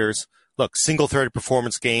really matters, look, single-threaded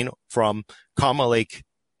performance gain from Comma Lake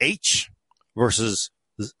H versus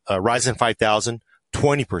Ryzen 5000,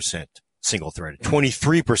 20% single-threaded,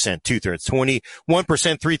 23% 2 threads,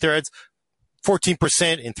 21% 3 threads,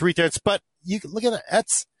 14% in 3 threads. But you look at that,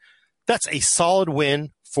 that's a solid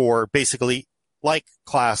win for basically like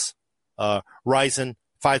class Ryzen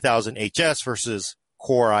 5000 HS versus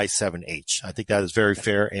Core i7H. I think that is very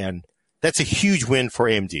fair, and that's a huge win for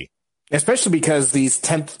AMD. Especially because these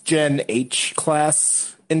 10th gen H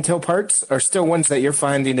class Intel parts are still ones that you're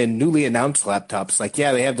finding in newly announced laptops. Like,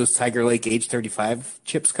 yeah, they have those Tiger Lake H35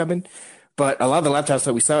 chips coming, but a lot of the laptops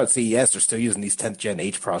that we saw at CES are still using these 10th gen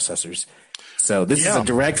H processors. So this is a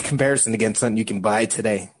direct comparison against something you can buy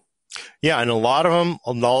today. Yeah, and a lot of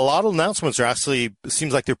announcements are actually, it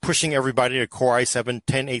seems like they're pushing everybody to Core i7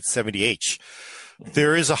 10870H.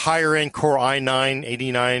 There is a higher end Core i9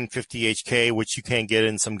 8950HK, which you can get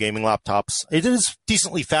in some gaming laptops. It is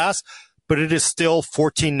decently fast, but it is still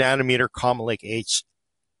 14 nanometer Comma Lake H.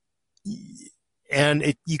 And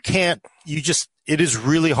it is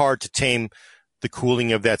really hard to tame the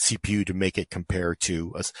cooling of that CPU to make it compare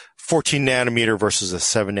to a 14 nanometer versus a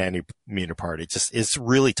 7 nanometer part. It's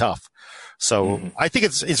really tough. So I think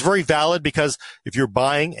it's very valid, because if you're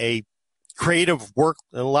buying a creative work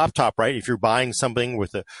laptop, right? If you're buying something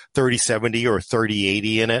with a 3070 or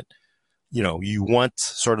 3080 in it, you want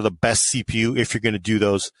sort of the best CPU if you're going to do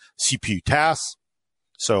those CPU tasks.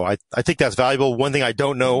 So I think that's valuable. One thing I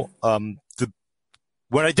don't know,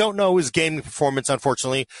 what I don't know is gaming performance,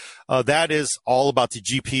 unfortunately. That is all about the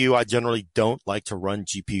GPU. I generally don't like to run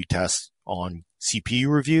GPU tests on CPU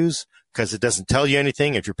reviews because it doesn't tell you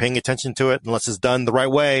anything if you're paying attention to it, unless it's done the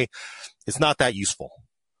right way. It's not that useful.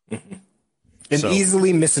 And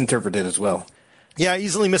easily misinterpreted as well. Yeah,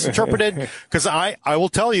 easily misinterpreted, because I will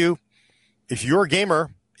tell you, if you're a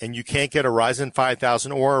gamer and you can't get a Ryzen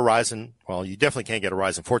 5000 or a Ryzen, well, you definitely can't get a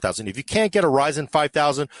Ryzen 4000. If you can't get a Ryzen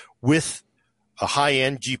 5000 with a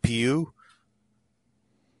high-end GPU,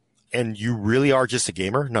 and you really are just a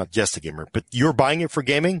gamer, not just a gamer, but you're buying it for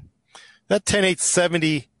gaming, that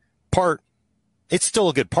 10870 part, it's still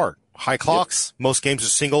a good part. High clocks, most games are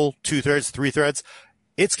single, 2 threads, 3 threads.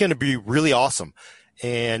 It's going to be really awesome.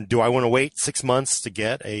 And do I want to wait 6 months to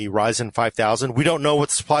get a Ryzen 5000? We don't know what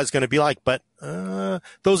the supply is going to be like, but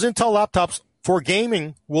those Intel laptops for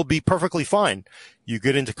gaming will be perfectly fine. You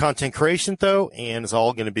get into content creation, though, and it's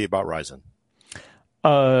all going to be about Ryzen.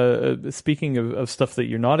 Speaking of stuff that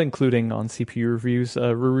you're not including on CPU reviews,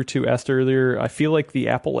 Ruru2 asked earlier, I feel like the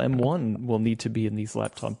Apple M1 will need to be in these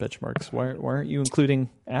laptop benchmarks. Why aren't you including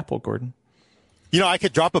Apple, Gordon? I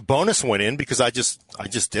could drop a bonus one in because I just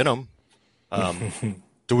did them.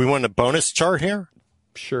 Do we want a bonus chart here?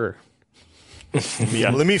 Sure.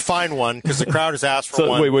 Let me find one because the crowd has asked for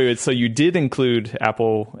one. Wait. So you did include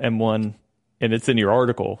Apple M1 and it's in your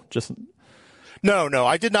article. No,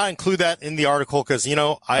 I did not include that in the article because,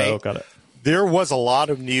 got it. There was a lot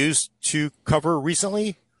of news to cover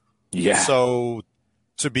recently. Yeah. So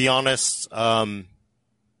to be honest, I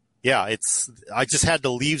just had to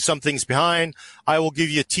leave some things behind. I will give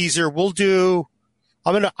you a teaser. I'm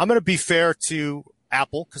going to be fair to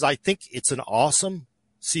Apple because I think it's an awesome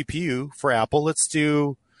CPU for Apple. Let's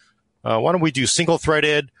do, why don't we do single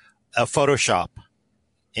threaded, a Photoshop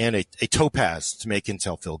and a Topaz to make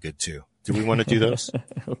Intel feel good too. Do we want to do those?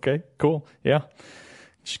 Okay, cool. Yeah.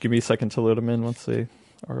 Just give me a second to load them in once they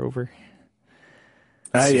are over.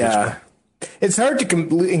 It's hard to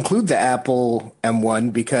include the Apple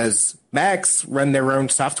M1 because Macs run their own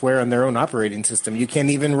software on their own operating system. You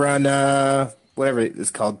can't even run whatever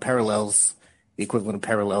it's called, Parallels, the equivalent of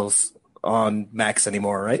Parallels on Macs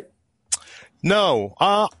anymore, right? No.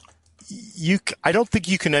 I don't think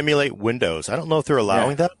you can emulate Windows. I don't know if they're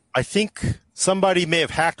allowing that. I think somebody may have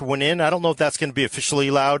hacked one in. I don't know if that's going to be officially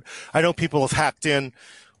allowed. I know people have hacked in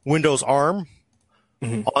Windows ARM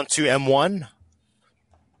onto M1.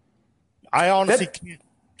 I honestly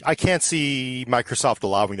I can't see Microsoft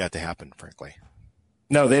allowing that to happen, frankly.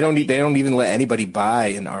 No, they don't even let anybody buy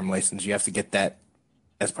an ARM license. You have to get that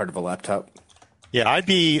as part of a laptop. Yeah, I'd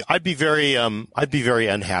be very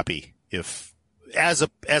unhappy if as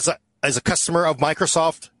a customer of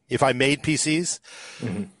Microsoft, if I made PCs,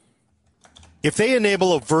 if they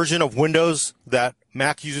enable a version of Windows that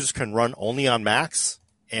Mac users can run only on Macs,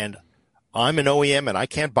 and I'm an OEM and I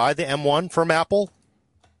can't buy the M1 from Apple,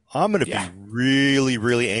 I'm going to be really,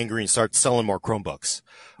 really angry and start selling more Chromebooks.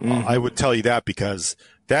 I would tell you that because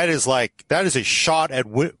that is a shot at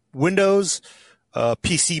Windows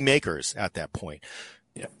PC makers at that point.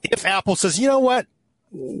 Yeah. If Apple says, you know what,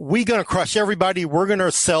 we're going to crush everybody, we're going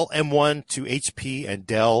to sell M1 to HP and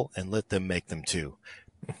Dell and let them make them too.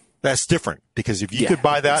 That's different because if you could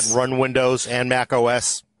buy that and run Windows and Mac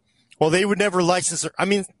OS, well, they would never license it. I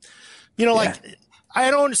mean, I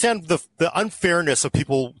don't understand the unfairness of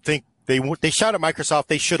people think they shout at Microsoft.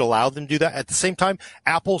 They should allow them to do that. At the same time,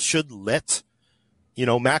 Apple should let,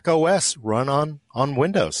 Mac OS run on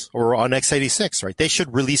Windows or on x86, right? They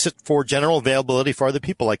should release it for general availability for other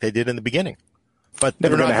people like they did in the beginning, but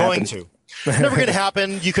they're not going to. Never going to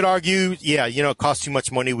happen. You could argue, it costs too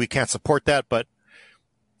much money. We can't support that, but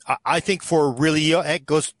I think for really, it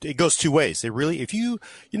goes two ways. If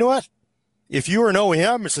you're an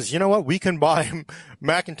OEM and says, you know what, we can buy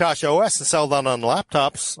Macintosh OS and sell that on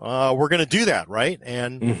laptops, we're going to do that, right?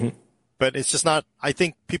 And, but it's just not, I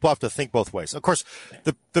think people have to think both ways. Of course,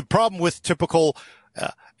 the problem with typical,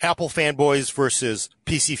 Apple fanboys versus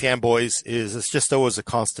PC fanboys is it's just always a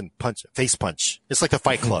constant face punch. It's like the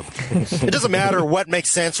Fight Club. It doesn't matter what makes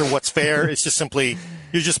sense or what's fair. It's just simply,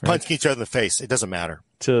 you're just punching each other in the face. It doesn't matter.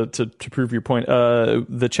 To prove your point,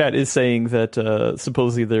 the chat is saying that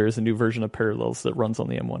supposedly there is a new version of Parallels that runs on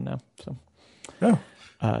the M1 now. So,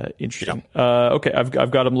 interesting. Yeah. Okay,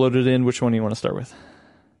 I've got them loaded in. Which one do you want to start with?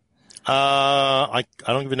 I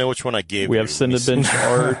don't even know which one I gave. We have Cinebench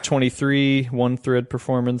R23 one thread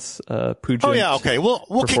performance. Puget. Oh yeah, okay. We'll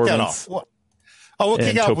kick that off. We'll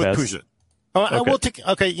kick off with Puget. Okay. We'll take.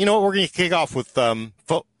 Okay, you know what? We're going to kick off with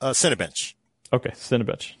Cinebench. Okay,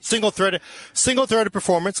 Cinebench. Single threaded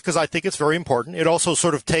performance, because I think it's very important. It also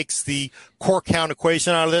sort of takes the core count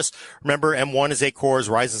equation out of this. Remember, M1 is 8 cores,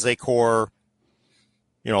 Ryzen's 8 core.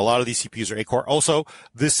 A lot of these CPUs are 8 core. Also,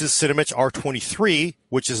 this is Cinebench R23,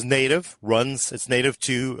 which is native, it's native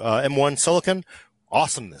to M1 Silicon.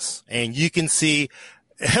 Awesomeness. And you can see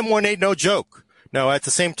M1 ain't no joke. Now, at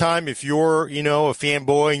the same time, if you're, a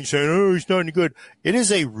fanboy and you're saying, oh, it's not any good, it is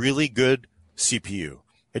a really good CPU.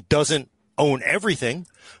 It doesn't own everything.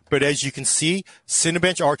 But as you can see,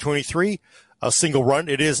 Cinebench R23, a single run,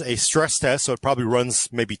 it is a stress test, so it probably runs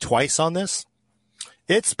maybe twice on this.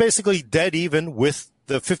 It's basically dead even with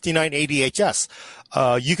the 5980HS.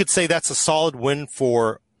 You could say that's a solid win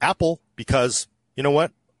for Apple because, you know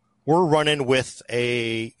what? We're running with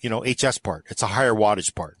a, HS part. It's a higher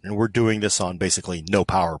wattage part, and we're doing this on basically no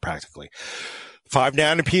power practically. 5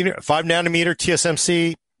 nanometer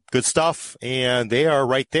TSMC, good stuff, and they are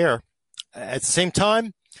right there. At the same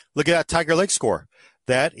time, look at that Tiger Lake score.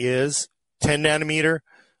 That is 10 nanometer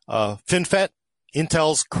FinFET,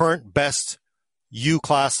 Intel's current best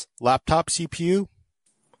U-class laptop CPU.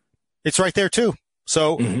 It's right there too.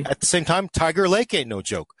 So at the same time, Tiger Lake ain't no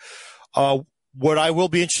joke. What I will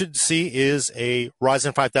be interested to see is a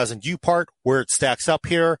Ryzen 5000U part, where it stacks up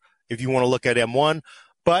here if you want to look at M1.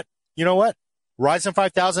 But you know what? Ryzen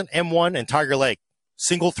 5000, M1, and Tiger Lake,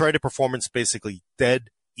 single-threaded performance, basically dead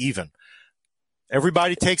even.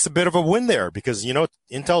 Everybody takes a bit of a win there because,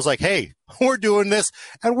 Intel's like, hey, we're doing this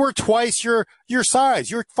and we're twice your size.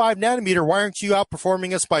 You're 5 nanometer. Why aren't you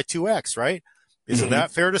outperforming us by 2x, right? Isn't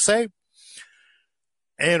that fair to say?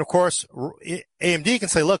 And of course, AMD can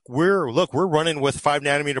say, look, we're running with 5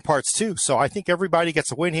 nanometer parts too. So I think everybody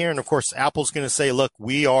gets a win here. And of course, Apple's going to say, look,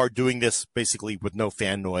 we are doing this basically with no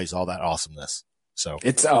fan noise, all that awesomeness. So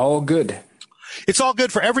it's all good. It's all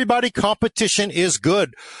good for everybody. Competition is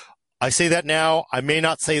good. I say that now. I may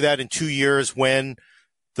not say that in 2 years when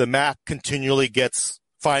the Mac continually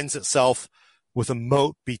finds itself with a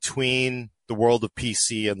moat between the world of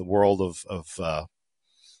PC and the world of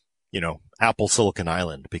Apple Silicon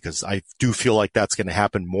Island, because I do feel like that's going to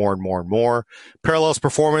happen more and more and more. Parallels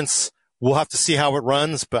performance, we'll have to see how it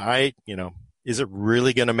runs, but is it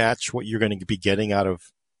really going to match what you're going to be getting out of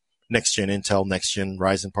next gen Intel, next gen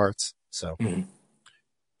Ryzen parts? So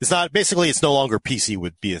it's no longer PC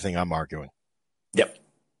would be the thing I'm arguing. Yep.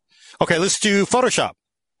 Okay, let's do Photoshop.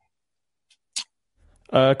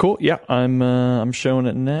 Cool. Yeah, I'm showing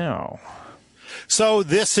it now. So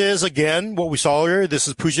this is, again, what we saw earlier. This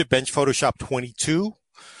is Puget Bench Photoshop 22.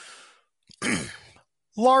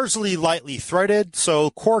 Largely lightly threaded, so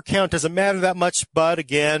core count doesn't matter that much. But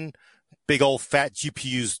again, big old fat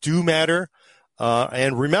GPUs do matter.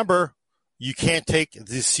 And remember, you can't take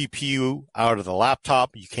the CPU out of the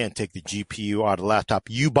laptop. You can't take the GPU out of the laptop.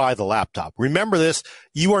 You buy the laptop. Remember this.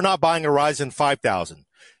 You are not buying a Ryzen 5000.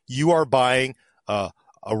 You are buying a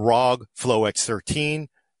ROG Flow X13.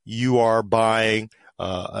 You are buying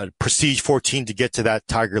a Prestige 14 to get to that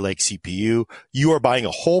Tiger Lake CPU. You are buying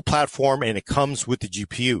a whole platform, and it comes with the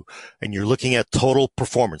GPU. And you're looking at total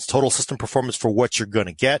performance, total system performance for what you're going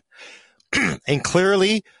to get. And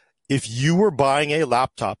clearly, if you were buying a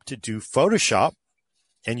laptop to do Photoshop,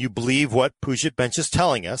 and you believe what Puget Bench is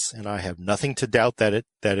telling us, and I have nothing to doubt that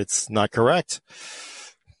it's not correct,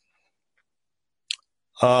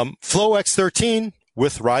 Flow X13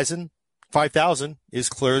 with Ryzen 5000 is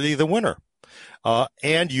clearly the winner.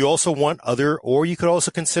 And you also want or you could also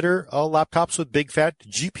consider laptops with big fat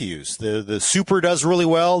GPUs. The Super does really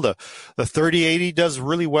well. The 3080 does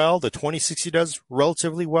really well. The 2060 does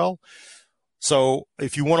relatively well. So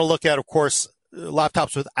if you want to look at, of course,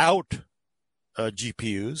 laptops without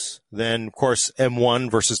GPUs, then of course M1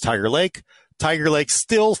 versus Tiger Lake. Tiger Lake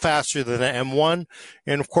still faster than the M1.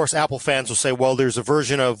 And of course, Apple fans will say, well, there's a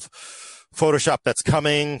version of Photoshop that's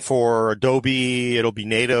coming for Adobe. It'll be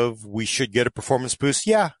native. We should get a performance boost.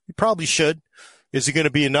 Yeah, you probably should. Is it going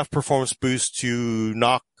to be enough performance boost to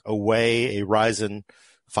knock away a Ryzen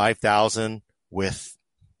 5000 with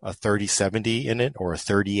a 3070 in it or a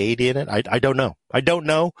 3080 in it? I don't know. I don't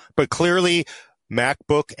know. But clearly,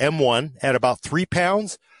 MacBook M1 at about 3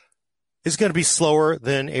 pounds is going to be slower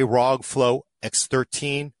than a ROG Flow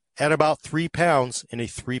X13 at about 3 pounds in a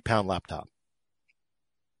 3-pound laptop.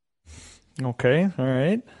 Okay, all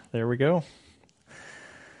right. There we go.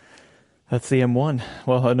 That's the M1.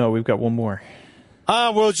 Well, no, we've got one more.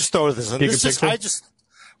 We'll just throw this in.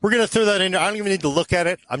 We're going to throw that in. I don't even need to look at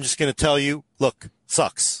it. I'm just going to tell you, look,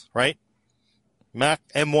 sucks, right? Mac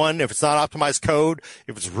M1, if it's not optimized code,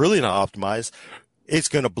 if it's really not optimized, it's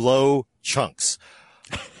going to blow chunks.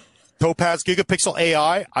 Topaz Gigapixel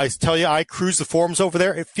AI, I tell you, I cruise the forums over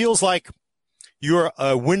there. It feels like you're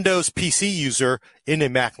a Windows PC user in a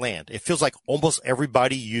Mac land. It feels like almost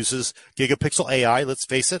everybody uses Gigapixel AI. Let's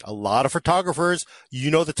face it, a lot of photographers,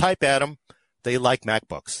 the type, Adam, they like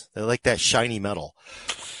MacBooks. They like that shiny metal.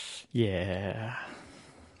 Yeah.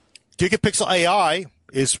 Gigapixel AI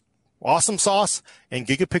is awesome sauce, and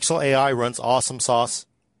Gigapixel AI runs awesome sauce,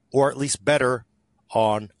 or at least better,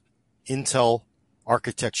 on Intel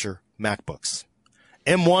architecture MacBooks.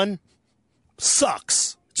 M1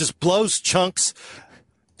 sucks. just blows chunks.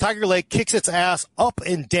 Tiger Lake kicks its ass up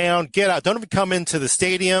and down. Get out. Don't even come into the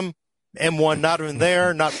stadium. M1, not even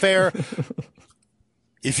there. Not fair.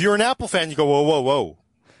 If you're an Apple fan, you go, whoa, whoa, whoa.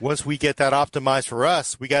 Once we get that optimized for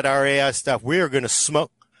us, we got our AI stuff, we are going to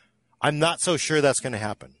smoke. I'm not so sure that's going to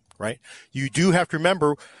happen, right? You do have to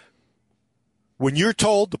remember, when you're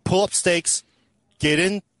told to pull up stakes,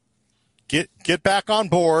 get back on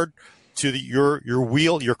board to your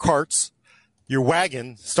wheel, your carts, your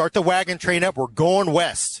wagon, start the wagon train up. We're going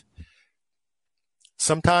west.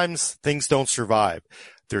 Sometimes things don't survive.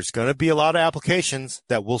 There's going to be a lot of applications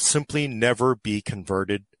that will simply never be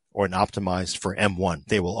converted or optimized for M1.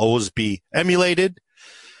 They will always be emulated.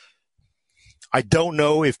 I don't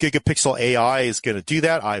know if Gigapixel AI is going to do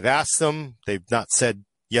that. I've asked them. They've not said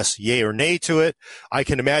yes, yay, or nay to it. I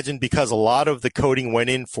can imagine because a lot of the coding went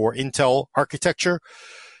in for Intel architecture,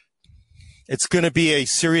 it's going to be a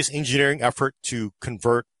serious engineering effort to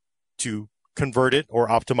convert it or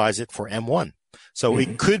optimize it for M1. So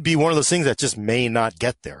it could be one of those things that just may not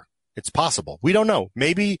get there. It's possible. We don't know.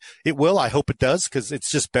 Maybe it will. I hope it does because it's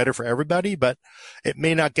just better for everybody, but it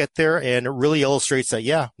may not get there. And it really illustrates that,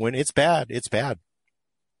 yeah, when it's bad, it's bad.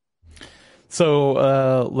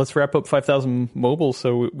 So let's wrap up 5000 mobile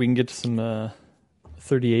so we can get to some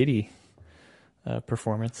 3080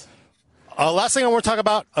 performance. Last thing I want to talk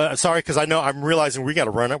about, sorry, because I know I'm realizing we're going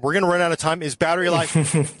to run out of time, is battery life.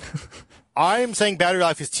 I'm saying battery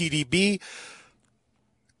life is TBD.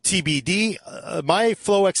 My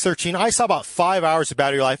Flow X13, I saw about 5 hours of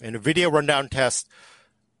battery life in a video rundown test.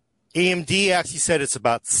 AMD actually said it's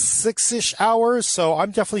about 6-ish hours, so I'm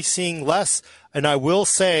definitely seeing less. And I will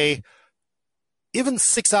say, even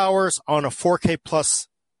 6 hours on a 4K plus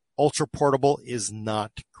ultra portable is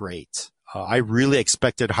not great. I really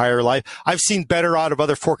expected higher life. I've seen better out of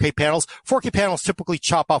other 4K panels. 4K panels typically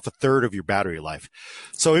chop off a third of your battery life.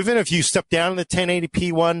 So even if you step down to the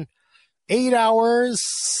 1080p one, 8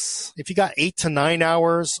 hours, if you got 8 to 9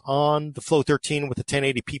 hours on the Flow 13 with a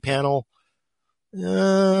 1080p panel,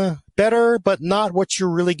 better, but not what you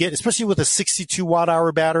really get, especially with a 62 watt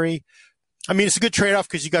hour battery. I mean, it's a good trade-off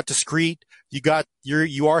because you got discrete,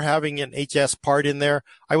 you are having an HS part in there.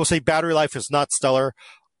 I will say battery life is not stellar.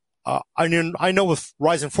 I know with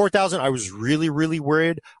Ryzen 4000, I was really, really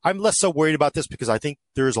worried. I'm less so worried about this because I think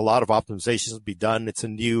there's a lot of optimizations to be done.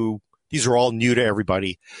 These are all new to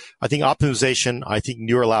everybody. I think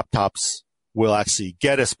newer laptops will actually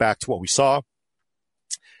get us back to what we saw.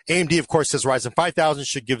 AMD, of course, says Ryzen 5000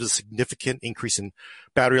 should give a significant increase in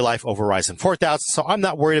battery life over Ryzen 4000. So I'm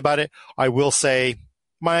not worried about it. I will say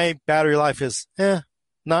my battery life is,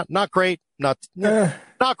 not great, not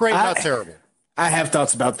great, not terrible. I have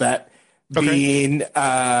thoughts about that. Okay. Being,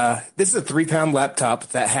 this is a 3-pound laptop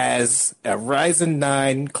that has a Ryzen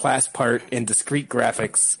 9 class part and discrete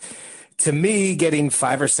graphics. To me, getting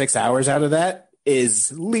 5 or 6 hours out of that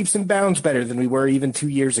is leaps and bounds better than we were even 2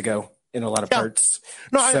 years ago in a lot of parts.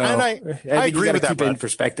 No, so I agree with that. Keep it in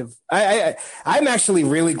perspective. I'm actually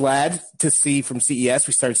really glad to see from CES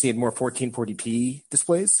we started seeing more 1440p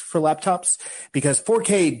displays for laptops because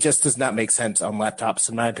 4K just does not make sense on laptops,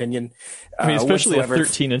 in my opinion. I mean, especially a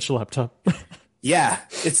 13-inch laptop. Yeah,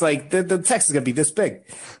 it's like the text is going to be this big.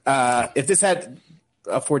 If this had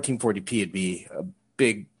a 1440p, it'd be a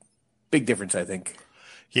big difference, I think.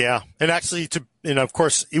 Yeah, and actually, of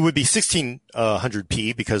course, it would be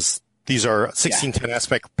 1600p because these are 1610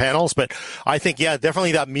 aspect panels. But I think,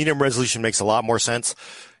 definitely that medium resolution makes a lot more sense.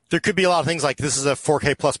 There could be a lot of things like this is a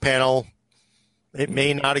 4K plus panel. It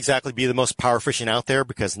may not exactly be the most power efficient out there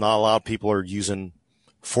because not a lot of people are using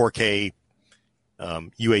 4K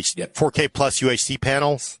 4K plus UHD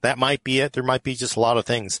panels. That might be it. There might be just a lot of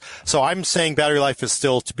things. So I'm saying battery life is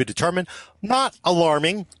still to be determined. Not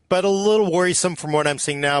alarming, but a little worrisome from what I'm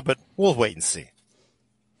seeing now, but we'll wait and see.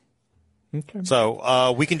 Okay.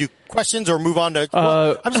 So we can do questions or move on to.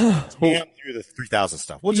 I'm just through the 3000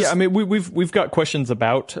 stuff. I mean, we've got questions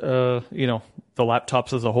about the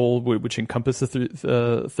laptops as a whole, which encompass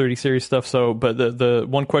the 30 series stuff. So, but the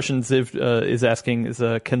one question Ziv is asking is,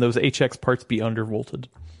 can those HX parts be undervolted?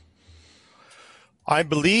 I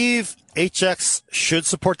believe HX should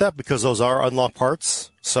support that because those are unlocked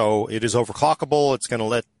parts. So it is overclockable. It's going to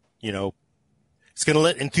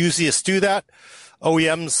let enthusiasts do that.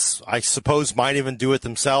 OEMs, I suppose, might even do it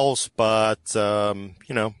themselves, but I'm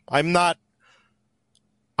not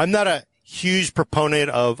a huge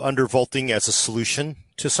proponent of undervolting as a solution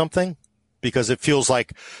to something because it feels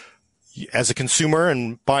like, as a consumer,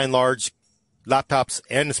 and by and large, laptops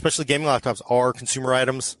and especially gaming laptops are consumer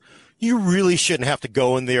items. You really shouldn't have to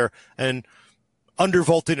go in there and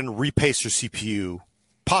undervolt it and repaste your CPU,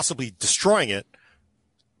 possibly destroying it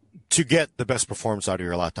to get the best performance out of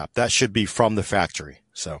your laptop. That should be from the factory.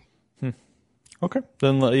 So, Okay,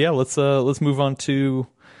 then let's move on to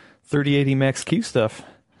 3080 Max Q stuff.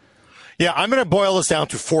 yeah, I'm going to boil this down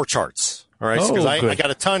to 4 charts. All right, because I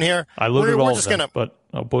got a ton here. I loaded all of them, but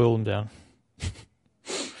I'll boil them down.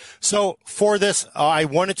 So for this, I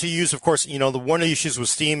wanted to use, of course, one of the issues with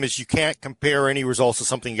Steam is you can't compare any results to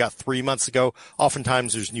something you got 3 months ago.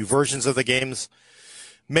 Oftentimes there's new versions of the games.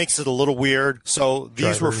 Makes it a little weird. So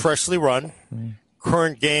these were freshly run,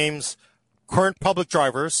 current games, current public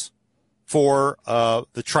drivers for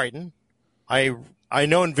the Triton. I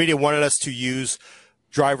know NVIDIA wanted us to use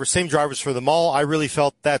same drivers for them all. I really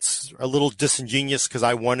felt that's a little disingenuous because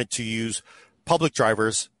I wanted to use public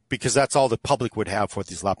drivers because that's all the public would have for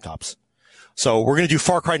these laptops. So we're going to do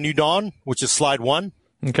Far Cry New Dawn, which is slide 1.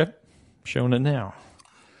 Okay. Showing it now.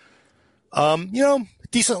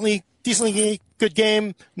 Decently good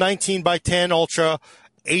game. 19 by 10 Ultra,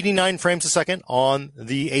 89 frames a second on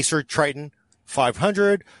the Acer Triton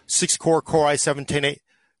 500, 6-core Core i7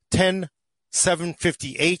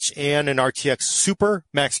 10750H and an RTX Super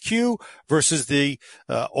Max Q versus the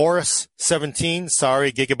Aorus 17.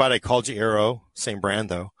 Sorry, Gigabyte, I called you Aero. Same brand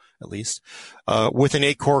though, at least. With an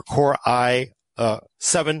 8-core Core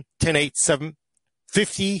i7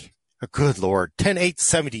 10750. Good Lord,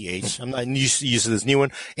 10870H. I'm not used to using this new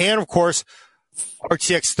one. And of course,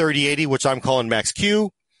 RTX 3080, which I'm calling Max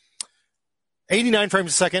Q. 89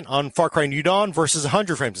 frames a second on Far Cry New Dawn versus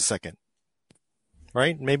 100 frames a second.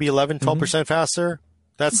 Right? Maybe 11, 12% faster.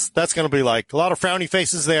 That's going to be like a lot of frowny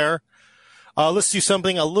faces there. Let's do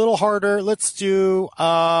something a little harder. Let's do,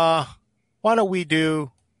 how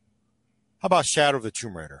about Shadow of the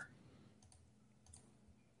Tomb Raider?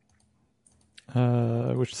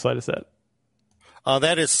 Which slide is that?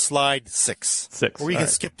 That is slide 6. Where we can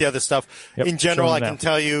skip the other stuff. Yep, in general, I can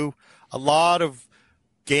tell you a lot of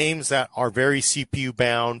games that are very CPU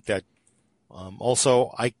bound that,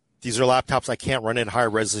 these are laptops I can't run in higher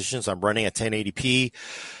resolutions. I'm running at 1080p.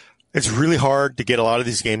 It's really hard to get a lot of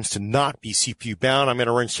these games to not be CPU bound. I'm going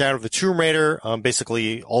to run Shadow of the Tomb Raider,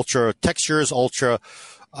 basically ultra textures, ultra,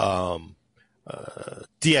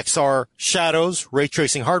 DXR shadows, ray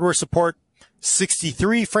tracing hardware support,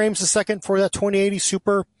 63 frames a second for that 2080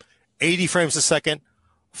 Super, 80 frames a second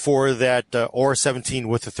for that Aura 17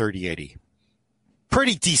 with the 3080.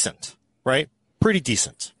 Pretty decent, right? Pretty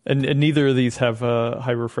decent. And neither of these have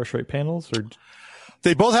high refresh rate panels, or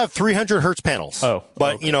they both have 300 hertz panels. Oh,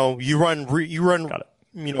 but okay. You run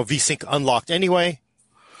VSync unlocked anyway.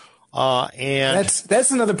 And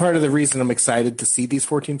that's another part of the reason I'm excited to see these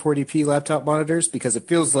 1440p laptop monitors, because it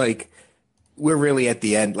feels like we're really at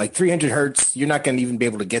the end. Like 300 hertz, you're not going to even be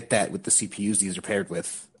able to get that with the CPUs these are paired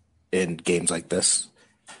with in games like this.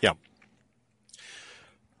 Yeah.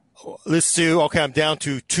 I'm down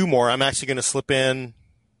to 2 more. I'm actually going to slip in.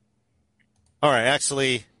 All right,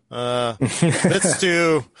 actually, let's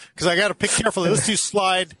do, because I got to pick carefully. Let's do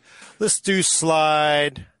slide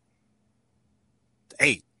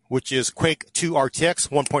 8, which is Quake 2 RTX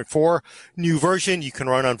 1.4 new version. You can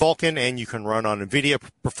run on Vulkan and you can run on NVIDIA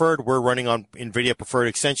Preferred. We're running on NVIDIA Preferred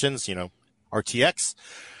extensions, RTX.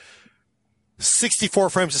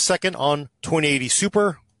 64 frames a second on 2080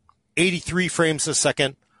 Super, 83 frames a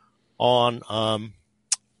second on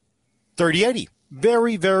 3080.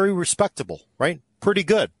 Very, very respectable, right? Pretty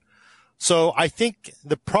good. So I think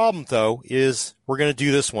the problem, though, is we're going to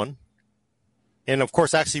do this one. And, of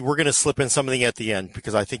course, actually, we're going to slip in something at the end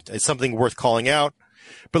because I think it's something worth calling out.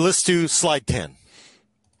 But let's do slide 10.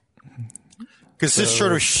 Because this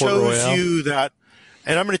sort of shows you that,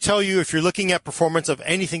 and I'm going to tell you, if you're looking at performance of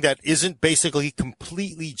anything that isn't basically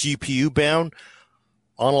completely GPU bound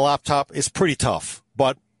on a laptop, it's pretty tough.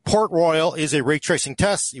 But Port Royal is a ray tracing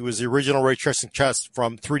test. It was the original ray tracing test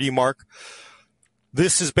from 3D Mark.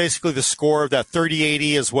 This is basically the score of that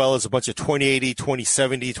 3080 as well as a bunch of 2080,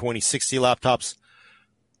 2070, 2060 laptops.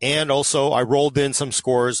 And also I rolled in some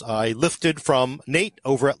scores I lifted from Nate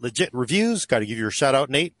over at Legit Reviews. Got to give you a shout out,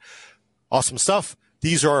 Nate. Awesome stuff.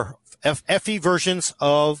 These are FE versions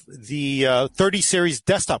of the 30 series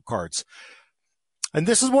desktop cards. And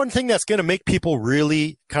this is one thing that's going to make people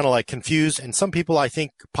really kind of like confused, and some people I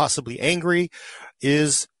think possibly angry,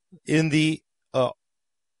 is in the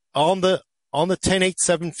on the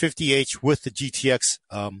 10750H with the GTX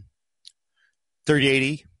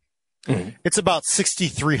 3080. Mm-hmm. It's about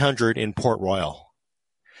 6,300 in Port Royal.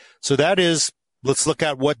 So that is, let's look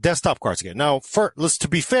at what desktop cards get. Now, to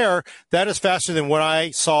be fair, that is faster than what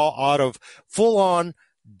I saw out of full-on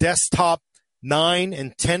desktop 9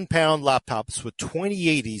 and 10 pound laptops with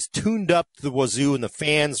 2080s tuned up to the wazoo and the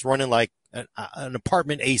fans running like an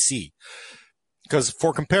apartment AC. because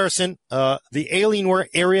for comparison, the Alienware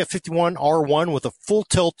Area 51 R1 with a full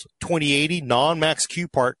tilt 2080 non-Max Q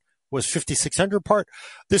part was 5600 part.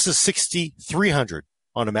 This is 6300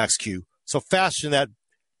 on a Max Q. So faster than that.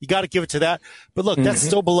 You got to give it to that. But look, that's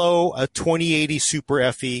still below a 2080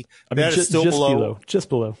 Super FE. That is still below. Just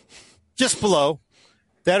below. Just below.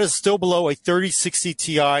 That is still below a 3060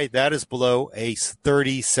 Ti. That is below a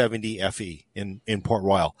 3070 FE in Port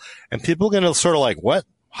Royal. And people are going to sort of like, what?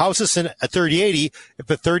 How is this in a 3080 if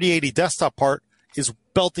a 3080 desktop part is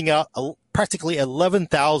belting out practically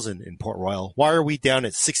 11,000 in Port Royal? Why are we down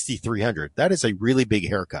at 6,300? That is a really big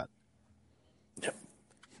haircut.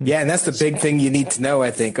 Yeah, and that's the big thing you need to know, I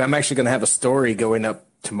think. I'm actually going to have a story going up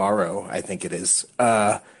tomorrow, I think it is,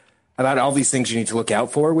 about all these things you need to look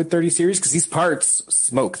out for with 30 series, because these parts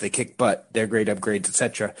smoke, they kick butt, they're great upgrades,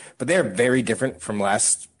 etc. But they're very different from the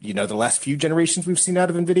last few generations we've seen out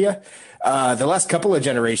of NVIDIA. The last couple of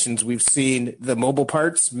generations, we've seen the mobile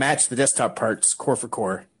parts match the desktop parts core for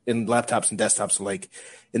core in laptops and desktops alike.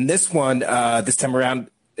 In this one, this time around,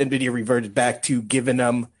 NVIDIA reverted back to giving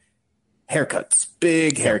them haircuts,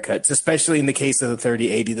 big haircuts, especially in the case of the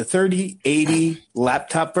 3080. The 3080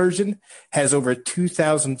 laptop version has over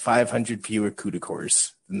 2,500 fewer CUDA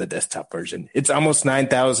cores than the desktop version. It's almost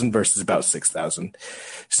 9,000 versus about 6,000.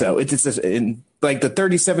 So it's like the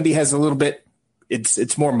 3070 has a little bit,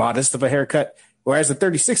 it's more modest of a haircut, whereas the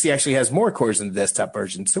 3060 actually has more cores than the desktop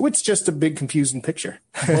version. So it's just a big confusing picture.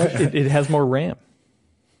 Well, it has more RAM.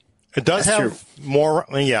 It does have more,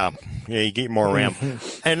 yeah, you get more RAM.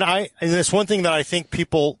 And it's one thing that I think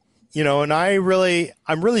people, and I'm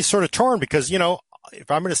really sort of torn because, if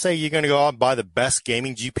I'm going to say you're going to go out and buy the best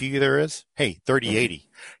gaming GPU there is, hey, 3080,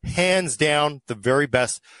 hands down the very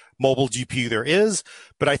best mobile GPU there is.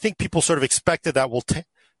 But I think people sort of expected that,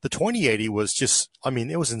 the 2080 was just,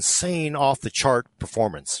 it was insane off the chart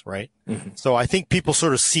performance, right? So I think people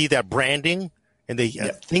sort of see that branding and they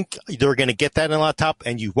think they're going to get that in a laptop,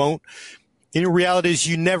 and you won't. In reality, is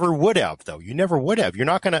you never would have, though. You never would have. You're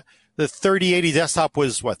not going to. The 3080 desktop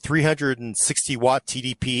was 360 watt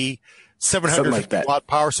TDP, 750 watt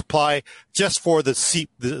power supply just for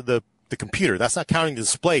the computer. That's not counting the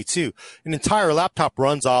display too. An entire laptop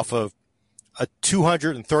runs off of a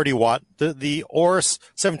 230 watt. The Aorus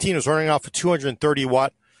 17 is running off a 230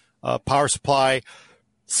 watt power supply,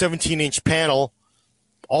 17-inch panel.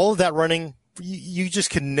 All of that running. You just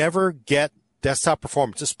can never get desktop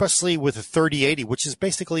performance, especially with a 3080, which is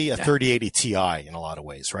basically a 3080 Ti in a lot of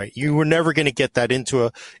ways, right? You were never going to get that in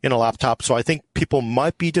a laptop. So I think people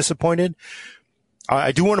might be disappointed.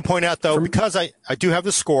 I do want to point out though, because I do have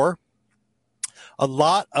the score, a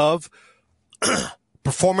lot of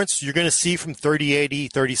performance you're going to see from 3080,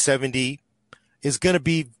 3070 is going to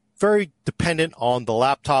be very dependent on the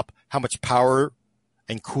laptop, how much power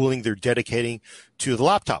and cooling they're dedicating to the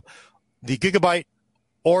laptop. The Gigabyte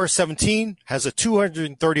Aorus 17 has a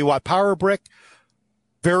 230 watt power brick.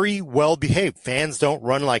 Very well behaved. Fans don't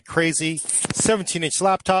run like crazy. 17-inch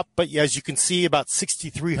laptop, but as you can see, about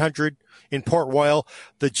 6,300 in Port Royal.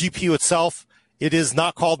 The GPU itself, it is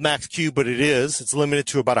not called Max Q, but it is. It's limited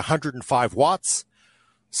to about 105 watts.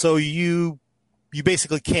 So you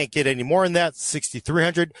basically can't get any more than that,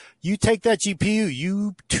 6,300. You take that GPU,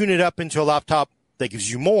 you tune it up into a laptop that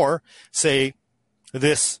gives you more, say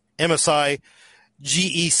this MSI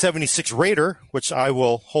GE76 Raider, which I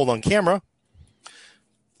will hold on camera,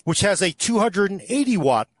 which has a 280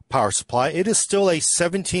 watt power supply. It is still a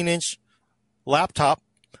 17-inch laptop.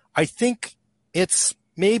 I think it's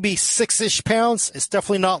maybe 6-ish pounds. It's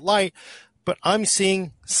definitely not light, but I'm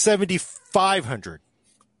seeing 7,500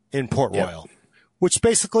 in Port Royal, which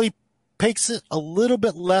basically makes it a little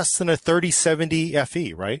bit less than a 3070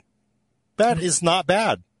 FE, right? That is not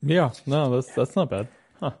bad. Yeah, no, that's not bad.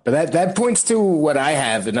 Huh. But that points to what I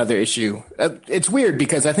have, another issue. It's weird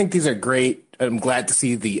because I think these are great. I'm glad to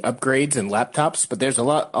see the upgrades in laptops, but there's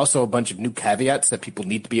also a bunch of new caveats that people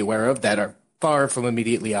need to be aware of that are far from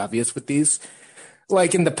immediately obvious with these.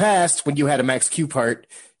 Like in the past, when you had a Max Q part,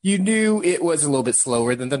 you knew it was a little bit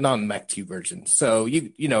slower than the non-Max Q version. So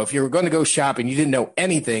if you were going to go shop and you didn't know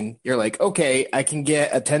anything, you're like, okay, I can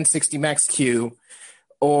get a 1060 Max Q,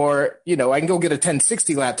 or I can go get a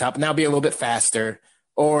 1060 laptop and that'll be a little bit faster.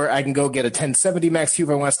 Or I can go get a 1070 Max Q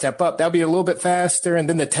if I want to step up. That'll be a little bit faster. And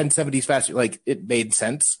then the 1070 is faster. Like, it made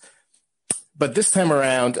sense. But this time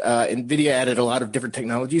around, NVIDIA added a lot of different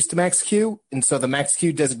technologies to Max Q. And so the Max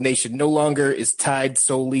Q designation no longer is tied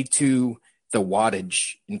solely to the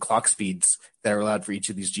wattage and clock speeds that are allowed for each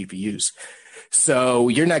of these GPUs. So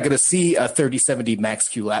you're not going to see a 3070 Max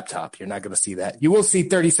Q laptop. You're not going to see that. You will see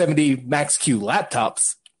 3070 Max Q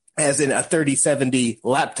laptops as in a 3070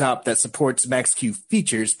 laptop that supports Max-Q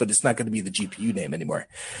features, but it's not going to be the GPU name anymore.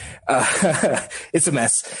 It's a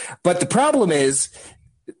mess. But the problem is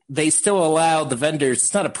they still allow the vendors.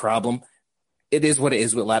 It's not a problem. It is what it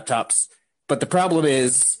is with laptops. But the problem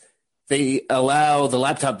is they allow the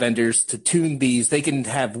laptop vendors to tune these. They can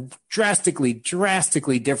have drastically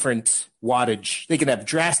different wattage. They can have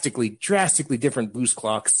drastically different boost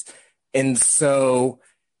clocks. And so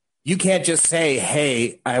you can't just say,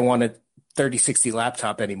 hey, I want a 3060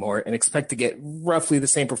 laptop anymore and expect to get roughly the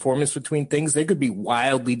same performance between things. They could be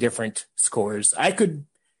wildly different scores. I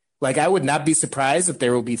would not be surprised if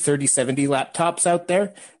there will be 3070 laptops out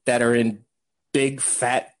there that are in big,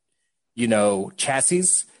 fat, chassis,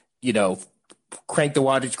 crank the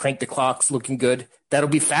wattage, crank the clocks, looking good. That'll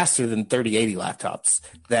be faster than 3080 laptops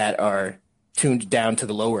that are tuned down to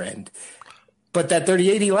the lower end. But that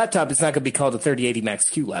 3080 laptop is not going to be called a 3080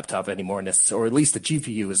 Max-Q laptop anymore, or at least the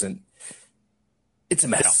GPU isn't. It's a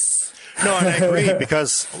mess. No, and I agree,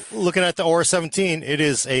 because looking at the Aura 17, it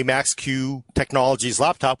is a Max-Q Technologies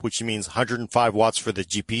laptop, which means 105 watts for the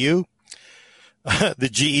GPU. The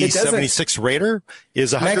GE76 Raider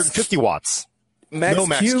is 150 watts.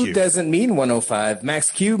 Max-Q doesn't mean 105.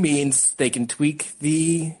 Max-Q means they can tweak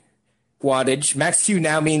the wattage. Max-Q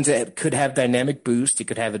now means it could have dynamic boost. It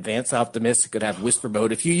could have advanced optimist. It could have whisper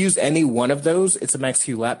mode. If you use any one of those, it's a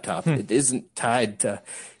Max-Q laptop. It isn't tied to,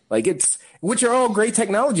 which are all great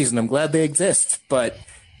technologies, and I'm glad they exist. But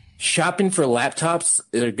shopping for laptops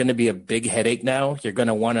are going to be a big headache now. You're going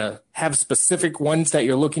to want to have specific ones that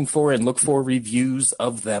you're looking for and look for reviews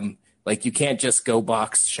of them. You can't just go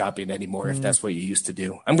box shopping anymore if that's what you used to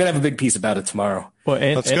do. I'm going to have a big piece about it tomorrow. Well,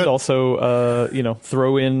 and also,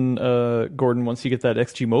 throw in, Gordon, once you get that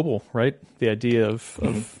XG Mobile, right? The idea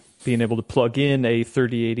of being able to plug in a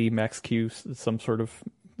 3080 Max-Q, some sort of,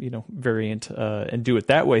 variant, and do it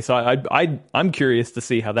that way. So I'm curious to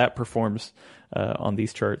see how that performs on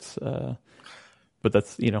these charts. But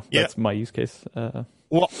that's, that's my use case.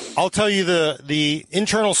 Well, I'll tell you the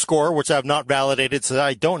internal score, which I've not validated, so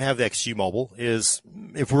I don't have the XG Mobile, is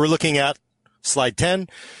if we're looking at slide 10.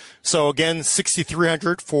 So again,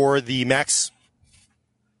 6,300 for the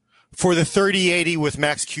for the 3080 with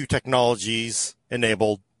Max-Q Technologies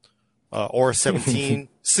enabled, Aura 17,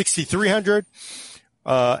 6,300.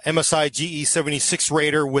 MSI GE76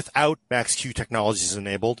 Raider without Max-Q Technologies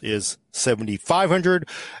enabled is 7,500.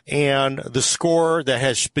 And the score that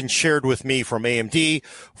has been shared with me from AMD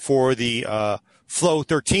for the Flow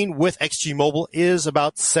 13 with XG Mobile is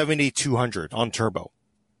about 7,200 on turbo.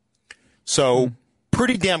 So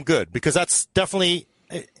pretty damn good, because that's definitely...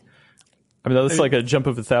 that's like a jump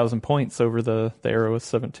of 1,000 points over the Aero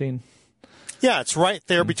 17. Yeah, it's right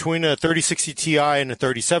there between a 3060 Ti and a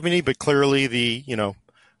 3070, but clearly the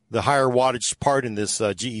higher wattage part in this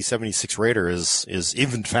GE76 Raider is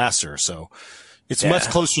even faster. So it's much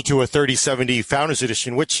closer to a 3070 Founders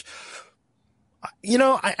Edition, which,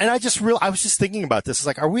 I was just thinking about this.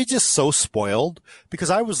 It's are we just so spoiled?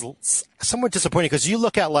 Because I was somewhat disappointed, because you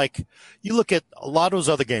look at a lot of those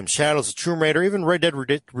other games, Shadows of Tomb Raider, even Red Dead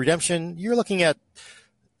Redemption, you're looking at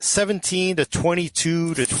 17 to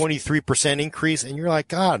 22 to 23% increase. And you're like,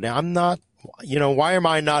 God, I'm not, why am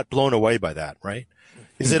I not blown away by that? Right.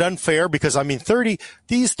 Is it unfair? Because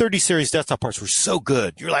these 30 series desktop parts were so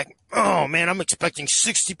good. You're like, oh man, I'm expecting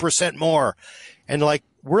 60% more. And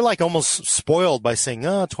we're almost spoiled by saying,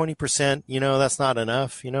 20%, that's not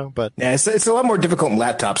enough, but. Yeah, it's a lot more difficult in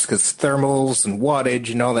laptops, because thermals and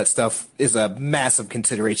wattage and all that stuff is a massive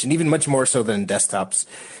consideration, even much more so than in desktops.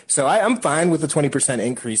 So I'm fine with the 20%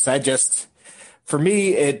 increase. For me,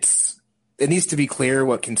 it needs to be clear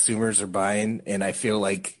what consumers are buying. And I feel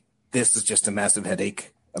like this is just a massive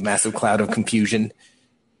headache, a massive cloud of confusion.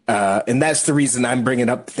 And that's the reason I'm bringing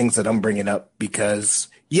up the things that I'm bringing up, because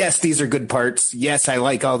yes, these are good parts. Yes, I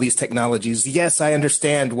like all these technologies. Yes, I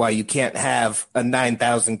understand why you can't have a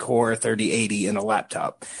 9,000 core 3080 in a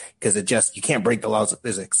laptop, because you can't break the laws of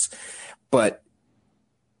physics. But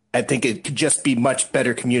I think it could just be much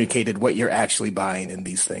better communicated what you're actually buying in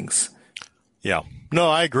these things. Yeah. No,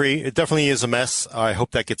 I agree. It definitely is a mess. I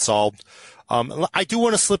hope that gets solved. I do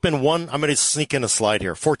want to slip in one. I'm going to sneak in a slide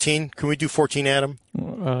here. 14. Can we do 14, Adam?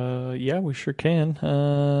 Yeah, we sure can.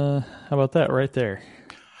 How about that right there?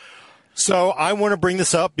 So I want to bring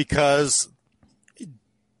this up because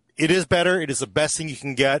it is better. It is the best thing you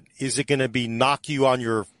can get. Is it going to be knock you on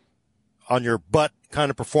your butt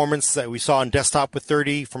kind of performance that we saw on desktop with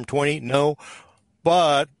 30 from 20? No.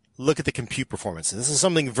 But look at the compute performance. And this is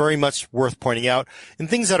something very much worth pointing out. And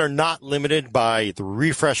things that are not limited by the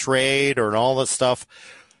refresh rate or all that stuff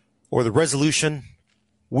or the resolution.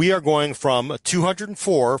 we are going from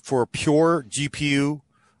 204 for a pure GPU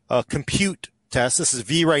compute test. This is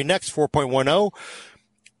V-Ray Next 4.10,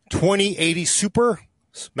 2080 Super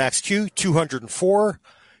Max Q 204,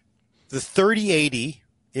 the 3080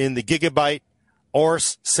 in the Gigabyte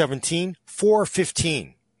Aorus 17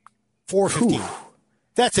 415. 415. Ooh.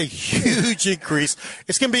 That's a huge increase.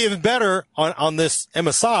 It's going to be even better on this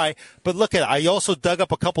MSI. But look at it. I also dug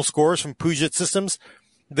up a couple scores from Puget Systems.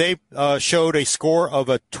 They showed a score of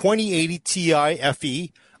a 2080 Ti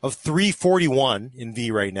FE of 341 in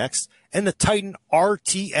V-Ray Next and the Titan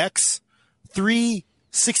RTX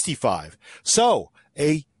 365. So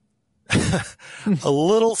a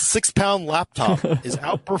little 6-pound laptop is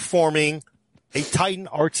outperforming a Titan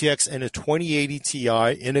RTX and a 2080 Ti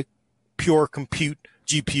in a pure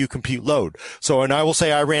GPU compute load. So, and I will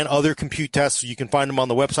say I ran other compute tests. You can find them on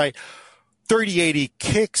the website. 3080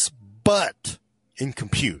 kicks butt in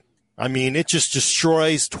compute. I mean, it just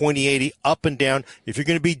destroys 2080 up and down. If you're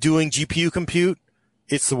going to be doing GPU compute,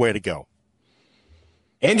 it's the way to go.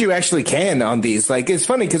 And you actually can on these. Like, it's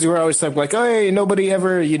funny because we're always like, oh, hey, nobody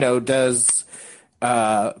ever, does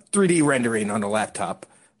 3D rendering on a laptop,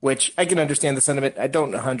 which I can understand the sentiment. I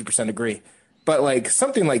don't 100% agree. But like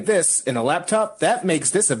something like this in a laptop, that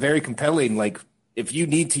makes this a very compelling, like if you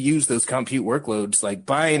need to use those compute workloads, like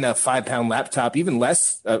buying a 5-pound laptop, even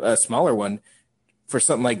less, a smaller one for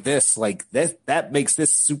something like this, like that makes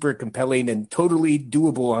this super compelling and totally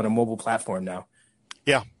doable on a mobile platform now.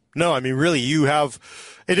 Yeah. No, I mean, really,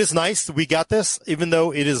 it is nice that we got this, even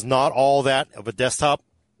though it is not all that of a desktop.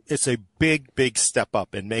 It's a big, big step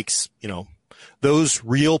up and makes, those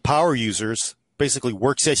real power users, basically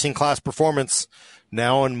workstation class performance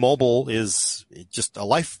now on mobile is just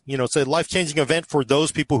it's a life-changing event for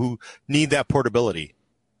those people who need that portability.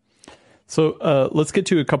 So let's get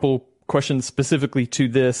to a couple questions specifically to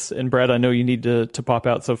this. And Brad, I know you need to pop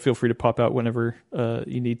out, so feel free to pop out whenever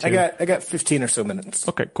you need to. I got 15 or so minutes.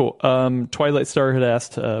 Okay, cool. Twilight Star had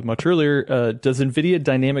asked much earlier, does NVIDIA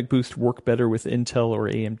Dynamic Boost work better with Intel or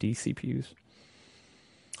AMD CPUs?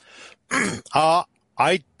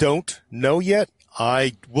 I don't know yet.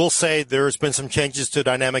 I will say there's been some changes to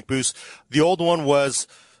Dynamic Boost. The old one was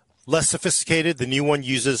less sophisticated. The new one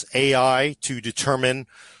uses AI to determine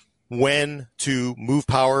when to move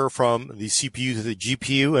power from the CPU to the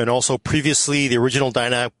GPU. And also previously, the original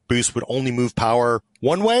Dynamic Boost would only move power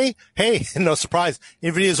one way. Hey, no surprise.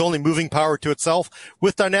 NVIDIA is only moving power to itself.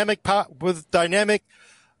 With Dynamic Boost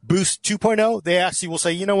 2.0, they actually will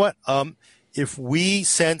say, you know what? If we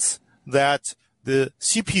sense that the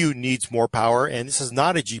CPU needs more power, and this is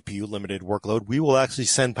not a GPU limited workload, we will actually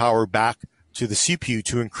send power back to the CPU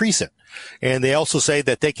to increase it. And they also say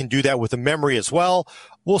that they can do that with the memory as well.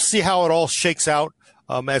 We'll see how it all shakes out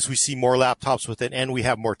as we see more laptops with it and we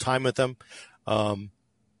have more time with them. But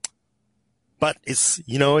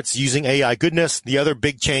it's using AI goodness. The other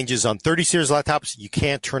big change is on 30 series laptops, you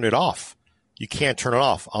can't turn it off. You can't turn it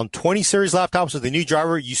off. On 20 series laptops with the new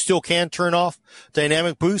driver, you still can turn off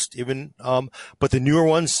Dynamic Boost, but the newer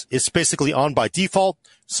ones, it's basically on by default.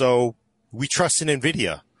 So we trust in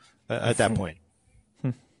NVIDIA at that point.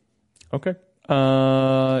 Okay.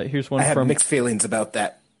 Here's one I have mixed feelings about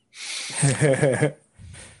that.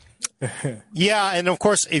 Yeah. And of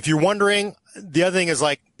course, if you're wondering, the other thing is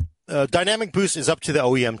Dynamic Boost is up to the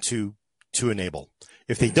OEM to enable.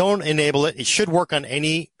 If they don't enable it, it should work on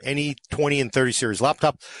any 20 and 30 series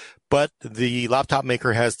laptop, but the laptop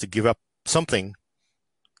maker has to give up something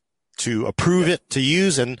to approve it to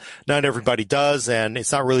use, and not everybody does, and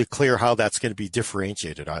it's not really clear how that's going to be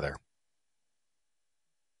differentiated either.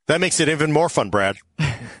 That makes it even more fun, Brad.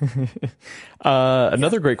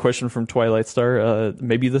 Another great question from Twilight Star.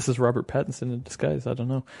 Maybe this is Robert Pattinson in disguise. I don't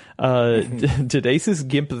know. Did Asus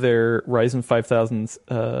gimp their Ryzen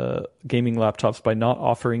 5000's gaming laptops by not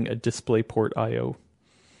offering a DisplayPort I/O?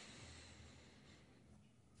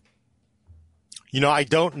 I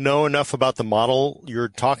don't know enough about the model you're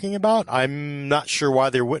talking about. I'm not sure why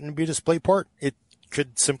there wouldn't be DisplayPort. It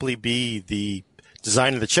could simply be the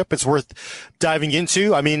design of the chip. It's worth diving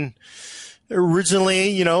into. I mean,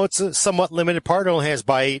 originally, it's a somewhat limited part. It only has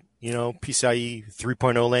by 8, PCIe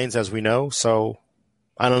 3.0 lanes, as we know. So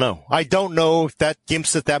I don't know. I don't know if that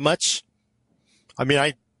gimps it that much. I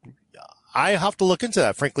mean, I have to look into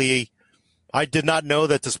that. Frankly, I did not know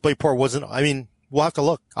that DisplayPort wasn't. I mean, we'll have to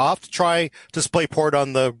look. I'll have to try DisplayPort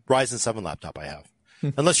on the Ryzen 7 laptop I have.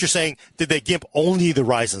 Unless you're saying, did they gimp only the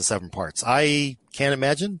Ryzen 7 parts? I can't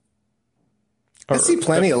imagine. I see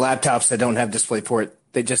plenty of laptops that don't have DisplayPort.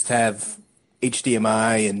 They just have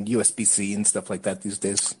HDMI and USB-C and stuff like that these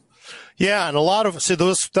days. Yeah, and a lot of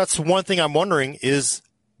that's one thing I'm wondering is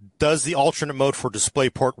does the alternate mode for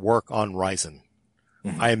DisplayPort work on Ryzen?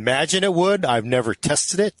 I imagine it would. I've never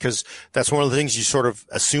tested it because that's one of the things you sort of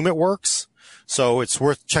assume it works. So it's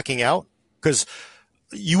worth checking out because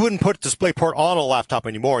you wouldn't put DisplayPort on a laptop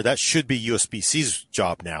anymore. That should be USB-C's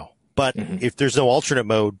job now. But if there's no alternate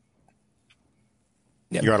mode,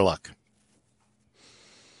 you're out of luck.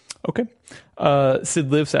 Okay.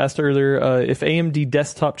 Sid Lives asked earlier, if AMD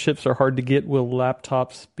desktop chips are hard to get, will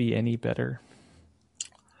laptops be any better?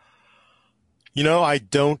 I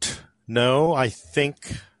don't know. I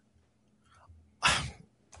think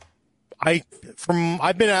I've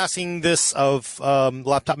been asking this of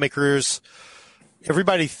laptop makers.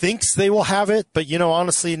 Everybody thinks they will have it, but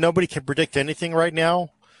honestly, nobody can predict anything right now.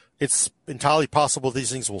 It's entirely possible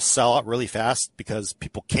these things will sell out really fast because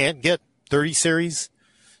people can't get 30 series.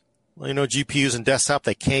 GPUs and desktop,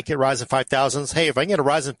 they can't get Ryzen 5000s. Hey, if I can get a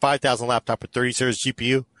Ryzen 5000 laptop with 30 series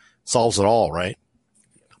GPU, solves it all, right?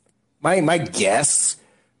 My guess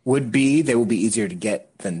would be they will be easier to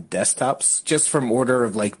get than desktops, just from order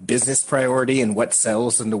of like business priority and what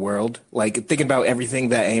sells in the world. Like thinking about everything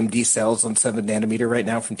that AMD sells on 7 nanometer right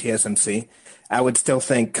now from TSMC, I would still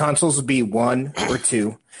think consoles would be 1 or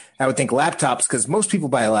 2. I would think laptops, because most people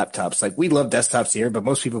buy laptops. Like we love desktops here, but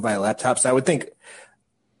most people buy laptops. I would think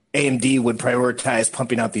AMD would prioritize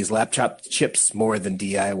pumping out these laptop chips more than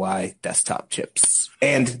DIY desktop chips,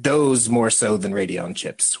 and those more so than Radeon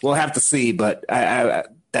chips. We'll have to see, but I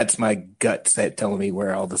that's my gut telling me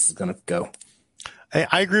where all this is going to go.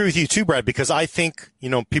 I agree with you too, Brad, because I think,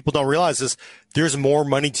 people don't realize this. There's more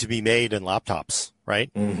money to be made in laptops, right?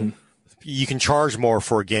 Mm-hmm. You can charge more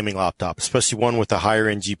for a gaming laptop, especially one with a higher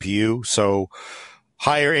end GPU. So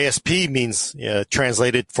higher ASP means,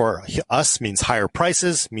 translated for us, means higher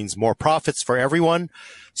prices, means more profits for everyone.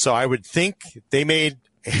 So I would think they made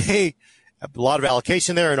a lot of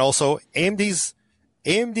allocation there. And also AMD's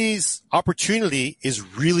opportunity is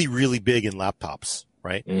really, really big in laptops,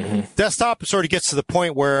 right? Mm-hmm. Desktop sort of gets to the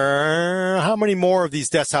point where how many more of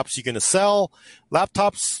these desktops are you going to sell?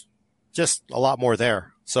 Laptops, just a lot more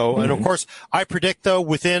there. So, and of course, I predict though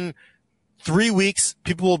within 3 weeks,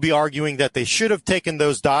 people will be arguing that they should have taken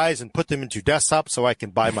those dies and put them into desktops so I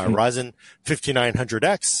can buy my Ryzen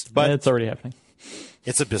 5900X. But it's already happening.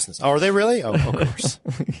 It's a business. Oh, are they really? Oh, of course.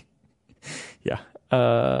 Yeah.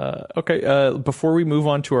 Okay. Before we move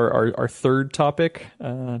on to our third topic,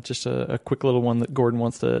 just a quick little one that Gordon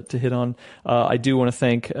wants to hit on. I do want to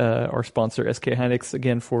thank our sponsor SK Hynix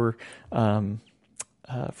again for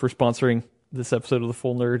sponsoring this episode of The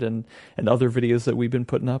Full Nerd and other videos that we've been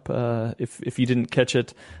putting up. If you didn't catch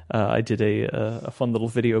it, I did a fun little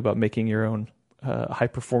video about making your own high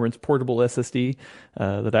performance portable SSD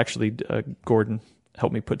that actually Gordon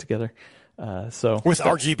helped me put together. So with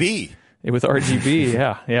RGB. With RGB,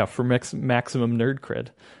 yeah, for maximum nerd cred.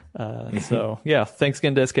 So yeah, thanks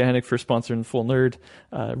again to SK Hynix for sponsoring The Full Nerd.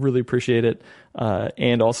 Really appreciate it.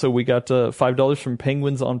 And also we got $5 from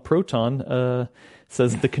Penguins on Proton.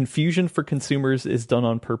 Says the confusion for consumers is done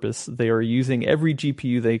on purpose. They are using every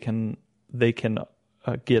GPU they can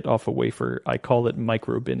get off a wafer. I call it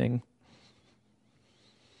micro binning.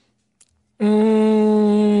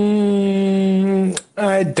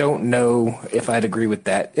 I don't know if I'd agree with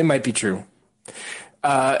that. It might be true.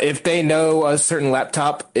 If they know a certain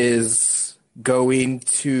laptop is going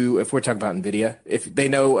to, if we're talking about NVIDIA, if they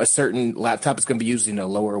know a certain laptop is going to be using a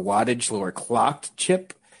lower wattage, lower clocked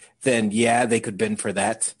chip, then yeah, they could bin for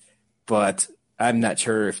that. But I'm not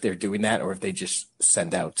sure if they're doing that or if they just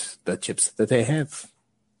send out the chips that they have.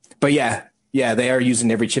 But yeah, they are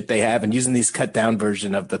using every chip they have, and using these cut down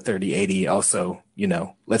version of the 3080 also,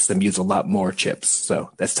 lets them use a lot more chips.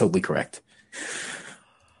 So that's totally correct.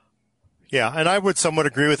 Yeah, and I would somewhat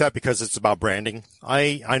agree with that because it's about branding.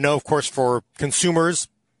 I know, of course, for consumers,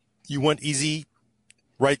 you want easy,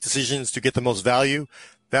 right decisions to get the most value.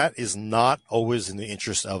 That is not always in the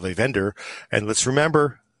interest of a vendor. And let's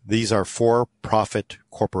remember, these are for-profit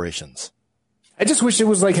corporations. I just wish it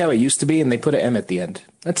was like how it used to be, and they put an M at the end.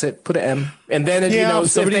 That's it. Put an M. And then,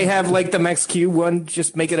 if they have like the Max-Q one,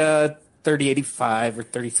 just make it a 3085 or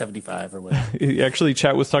 3075 or whatever. Actually,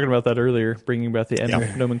 chat was talking about that earlier, bringing back the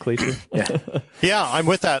M nomenclature. Yeah, I'm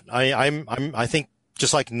with that. I think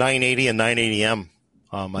just like 980 and 980M,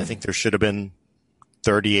 I think there should have been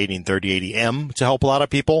 3080 and 3080M to help a lot of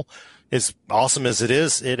people. As awesome as it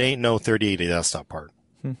is, it ain't no 3080 desktop part.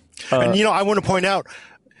 And I want to point out,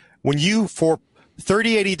 when you, for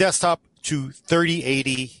 3080 desktop to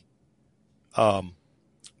 3080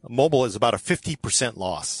 mobile is about a 50%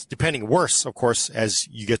 loss, depending worse, of course, as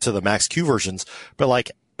you get to the Max Q versions, but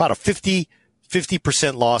like about a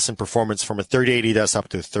 50% loss in performance from a 3080 desktop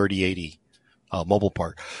to a 3080 mobile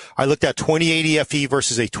part. I looked at 2080 FE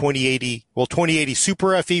versus a 2080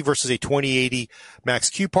 Super FE versus a 2080 Max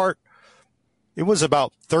Q part. It was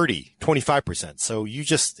about 25%. So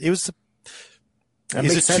is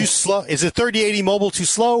it too slow? Is it 3080 mobile too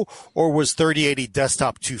slow, or was 3080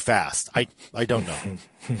 desktop too fast? I don't know.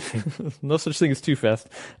 No such thing as too fast.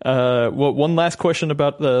 Well, one last question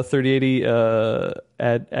about the 3080.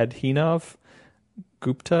 Adhinov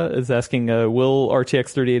Gupta is asking, will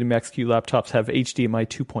RTX 3080 Max Q laptops have HDMI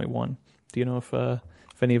 2.1? Do you know if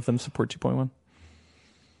any of them support 2.1?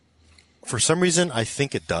 For some reason, I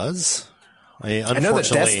think it does. I know the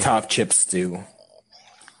desktop chips do.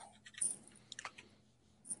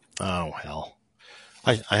 Oh, hell.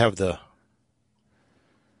 I have I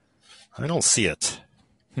don't see it.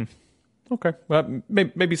 Okay. Well,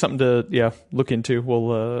 maybe something to, look into.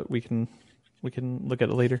 We can look at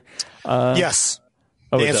it later. Yes.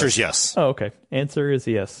 The answer is yes. Oh, okay. Answer is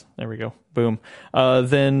yes. There we go. Boom.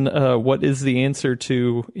 Then what is the answer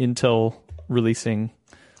to Intel releasing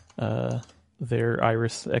their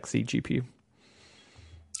Iris Xe GPU?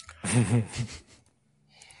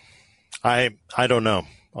 I don't know.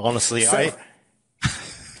 Honestly,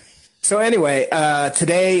 So anyway,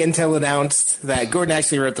 today Intel announced that Gordon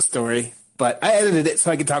actually wrote the story, but I edited it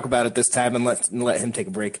so I could talk about it this time and let him take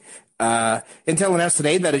a break. Intel announced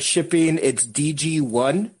today that it's shipping its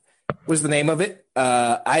DG1, was the name of it,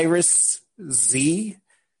 Iris Z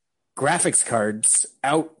graphics cards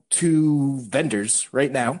out to vendors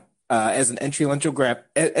right now as an entry-level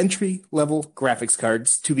graphics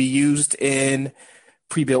cards to be used in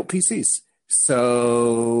pre-built PCs.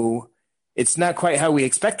 So it's not quite how we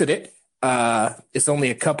expected it. It's only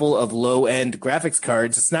a couple of low-end graphics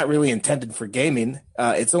cards. It's not really intended for gaming.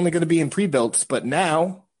 It's only going to be in pre-builts, but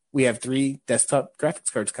now we have 3 desktop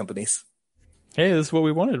graphics cards companies. Hey, this is what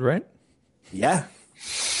we wanted, right? Yeah.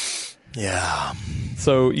 Yeah.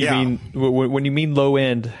 So you mean, when you mean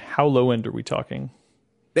low-end, how low-end are we talking?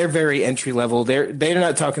 They're very entry level. They're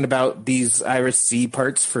not talking about these Iris C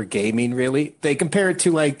parts for gaming, really. They compare it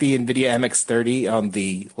to like the NVIDIA MX30 on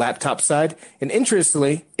the laptop side. And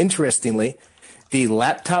interestingly, the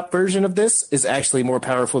laptop version of this is actually more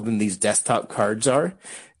powerful than these desktop cards are.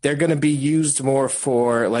 They're going to be used more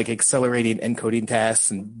for like accelerating encoding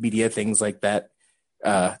tasks and media things like that.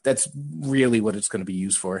 That's really what it's going to be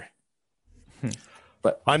used for.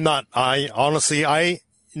 But my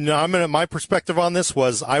perspective on this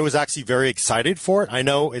was I was actually very excited for it. I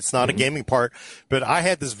know it's not a gaming part, but I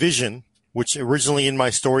had this vision, which originally in my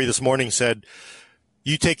story this morning said,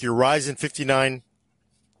 you take your Ryzen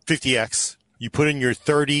 5950X, you put in your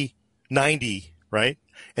 3090, right?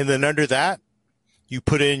 And then under that, you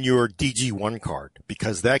put in your DG1 card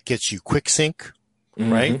because that gets you quick sync.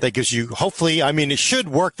 Right? That gives you, hopefully, it should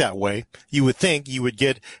work that way. You would think you would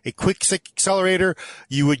get a quick sync accelerator.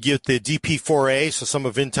 You would get the DP4A, so some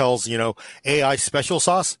of Intel's, AI special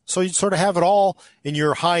sauce. So you sort of have it all in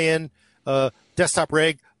your high-end, desktop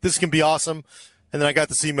rig. This can be awesome. And then I got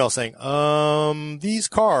this email saying, these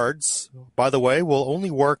cards, by the way, will only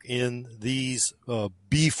work in these,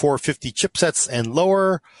 B450 chipsets and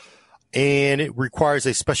lower. And it requires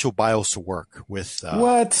a special BIOS to work with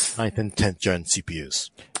 9th and 10th gen CPUs.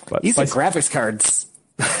 But these are graphics cards.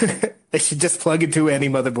 They should just plug into any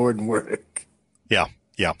motherboard and work. Yeah.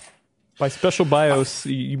 By special BIOS,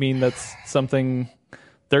 you mean that's something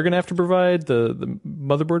they're going to have to provide? The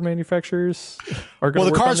motherboard manufacturers are going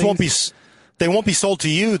to work on these? Well, the cards won't be sold to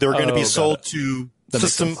you. They're going to be sold to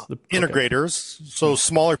system integrators. So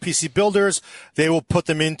smaller PC builders, they will put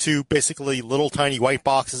them into basically little tiny white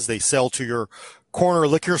boxes they sell to your corner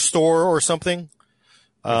liquor store or something.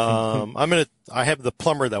 I have the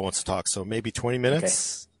plumber that wants to talk, so maybe 20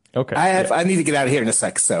 minutes. Okay. I need to get out of here in a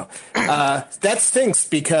sec. So, that stinks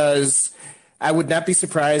because I would not be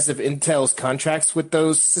surprised if Intel's contracts with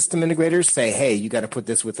those system integrators say, hey, you got to put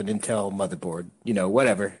this with an Intel motherboard,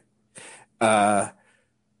 whatever.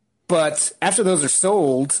 But after those are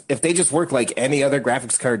sold, if they just work like any other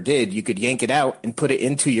graphics card did, you could yank it out and put it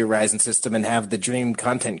into your Ryzen system and have the dream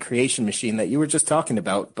content creation machine that you were just talking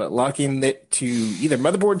about. But locking it to either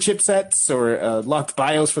motherboard chipsets or locked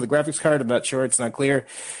BIOS for the graphics card, I'm not sure. It's not clear.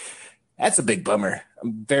 That's a big bummer.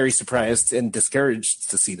 I'm very surprised and discouraged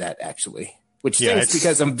to see that, actually. Which stinks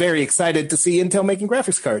because I'm very excited to see Intel making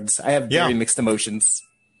graphics cards. I have very mixed emotions.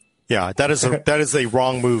 Yeah, that is a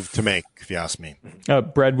wrong move to make, if you ask me.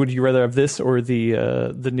 Brad, would you rather have this or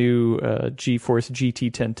the new GeForce GT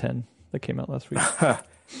 1010 that came out last week?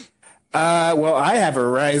 Well, I have a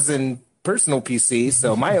Ryzen personal PC,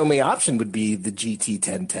 so my only option would be the GT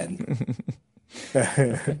 1010.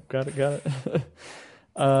 Got it.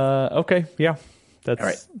 Okay, yeah. That's All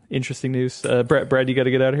right. interesting news. Brad, you got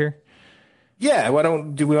to get out of here. Yeah,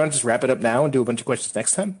 do we want to just wrap it up now and do a bunch of questions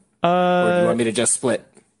next time? Or do you want me to just split?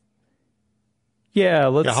 Yeah,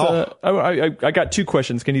 let's. I got 2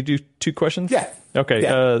 questions. Can you do 2 questions? Yeah. Okay.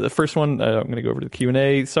 Yeah. The first one, I'm going to go over to the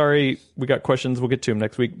Q&A. Sorry, we got questions. We'll get to them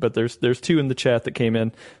next week. But there's 2 in the chat that came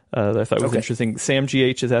in that I thought was interesting. Sam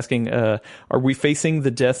GH is asking, are we facing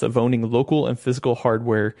the death of owning local and physical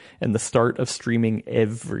hardware and the start of streaming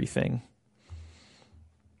everything?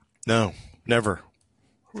 No, never.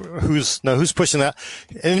 Who's pushing that?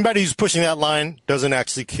 Anybody who's pushing that line doesn't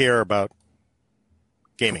actually care about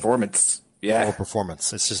gaming Performance. Yeah. or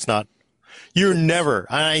performance. It's just not. You never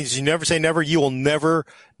say never. You will never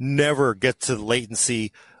get to the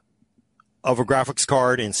latency of a graphics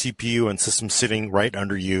card and CPU and system sitting right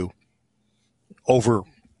under you. And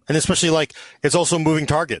especially like it's also a moving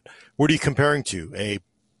target. What are you comparing to? A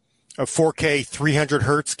 4K 300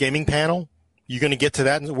 hertz gaming panel? You're going to get to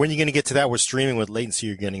that. When are you going to get to that with streaming with latency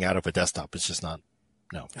you're getting out of a desktop? It's just not.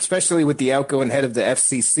 No. Especially with the outgoing head of the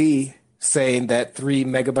FCC saying that 3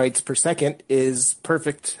 megabytes per second is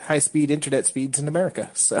perfect high-speed internet speeds in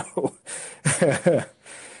America. So,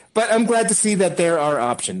 but I'm glad to see that there are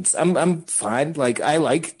options. I'm fine. Like, I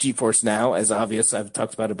like GeForce Now, as obvious. I've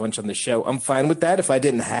talked about it a bunch on the show. I'm fine with that. If I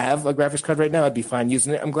didn't have a graphics card right now, I'd be fine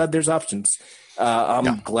using it. I'm glad there's options.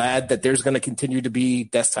 I'm glad that there's going to continue to be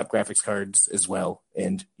desktop graphics cards as well,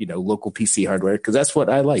 and local PC hardware, because that's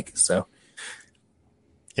what I like. So,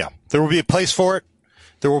 yeah, there will be a place for it.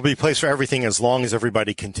 There will be a place for everything as long as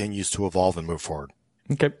everybody continues to evolve and move forward.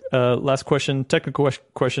 Okay. Last question, technical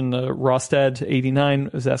question.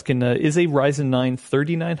 Rostad89 is asking, is a Ryzen 9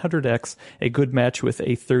 3900X a good match with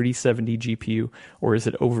a 3070 GPU, or is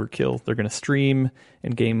it overkill? They're going to stream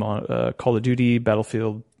and game on Call of Duty,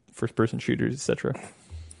 Battlefield, first-person shooters, etc.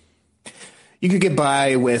 You could get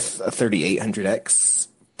by with a 3800X,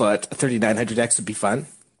 but a 3900X would be fun.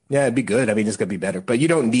 Yeah, it'd be good. I mean, it's going to be better, but you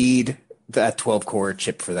don't need that 12-core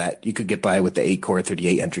chip for that. You could get by with the 8-core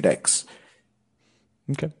 3800X.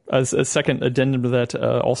 Okay. As a second addendum to that,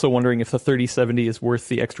 also wondering if the 3070 is worth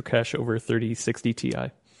the extra cash over 3060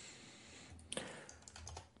 Ti.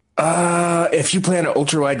 If you plan an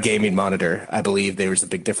ultra-wide gaming monitor, I believe there's a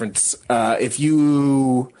big difference. If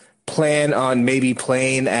you plan on maybe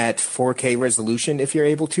playing at 4K resolution, if you're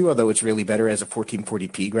able to, although it's really better as a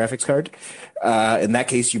 1440p graphics card, in that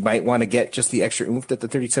case, you might want to get just the extra oomph that the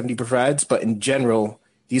 3070 provides. But in general,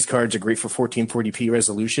 these cards are great for 1440p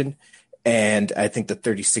resolution. And I think the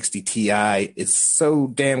 3060 Ti is so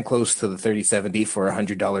damn close to the 3070 for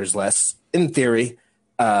 $100 less, in theory,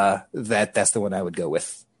 that's the one I would go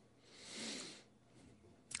with.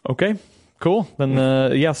 Okay, cool. Then,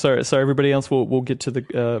 sorry, everybody else. We'll get to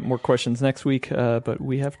the more questions next week. But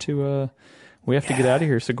we have to get out of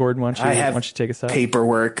here. So, Gordon, why don't you take us out?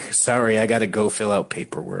 Paperwork. Sorry, I got to go fill out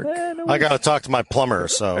paperwork. I got to talk to my plumber.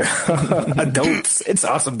 So, adults. It's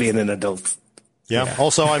awesome being an adult. Yeah.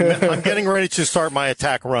 Also, I'm getting ready to start my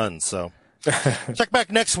attack run. So, check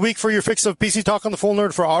back next week for your fix of PC Talk on the Full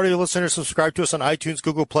Nerd. For audio listeners, subscribe to us on iTunes,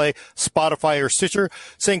 Google Play, Spotify, or Stitcher.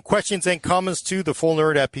 Send questions and comments to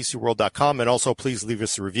thefullnerd@pcworld.com. And also, please leave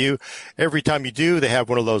us a review. Every time you do, they have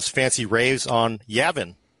one of those fancy raves on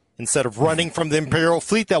Yavin instead of running from the Imperial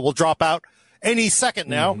fleet that will drop out any second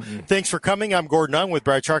now. Mm-hmm. Thanks for coming. I'm Gordon Ung with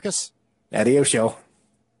Brad Charkis. Adios, y'all.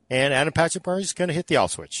 And Adam Patchett is going to hit the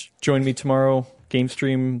off switch. Join me tomorrow. Game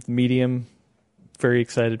stream, Medium. Very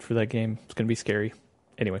excited for that game. It's going to be scary.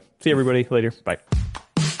 Anyway, see everybody later. Bye.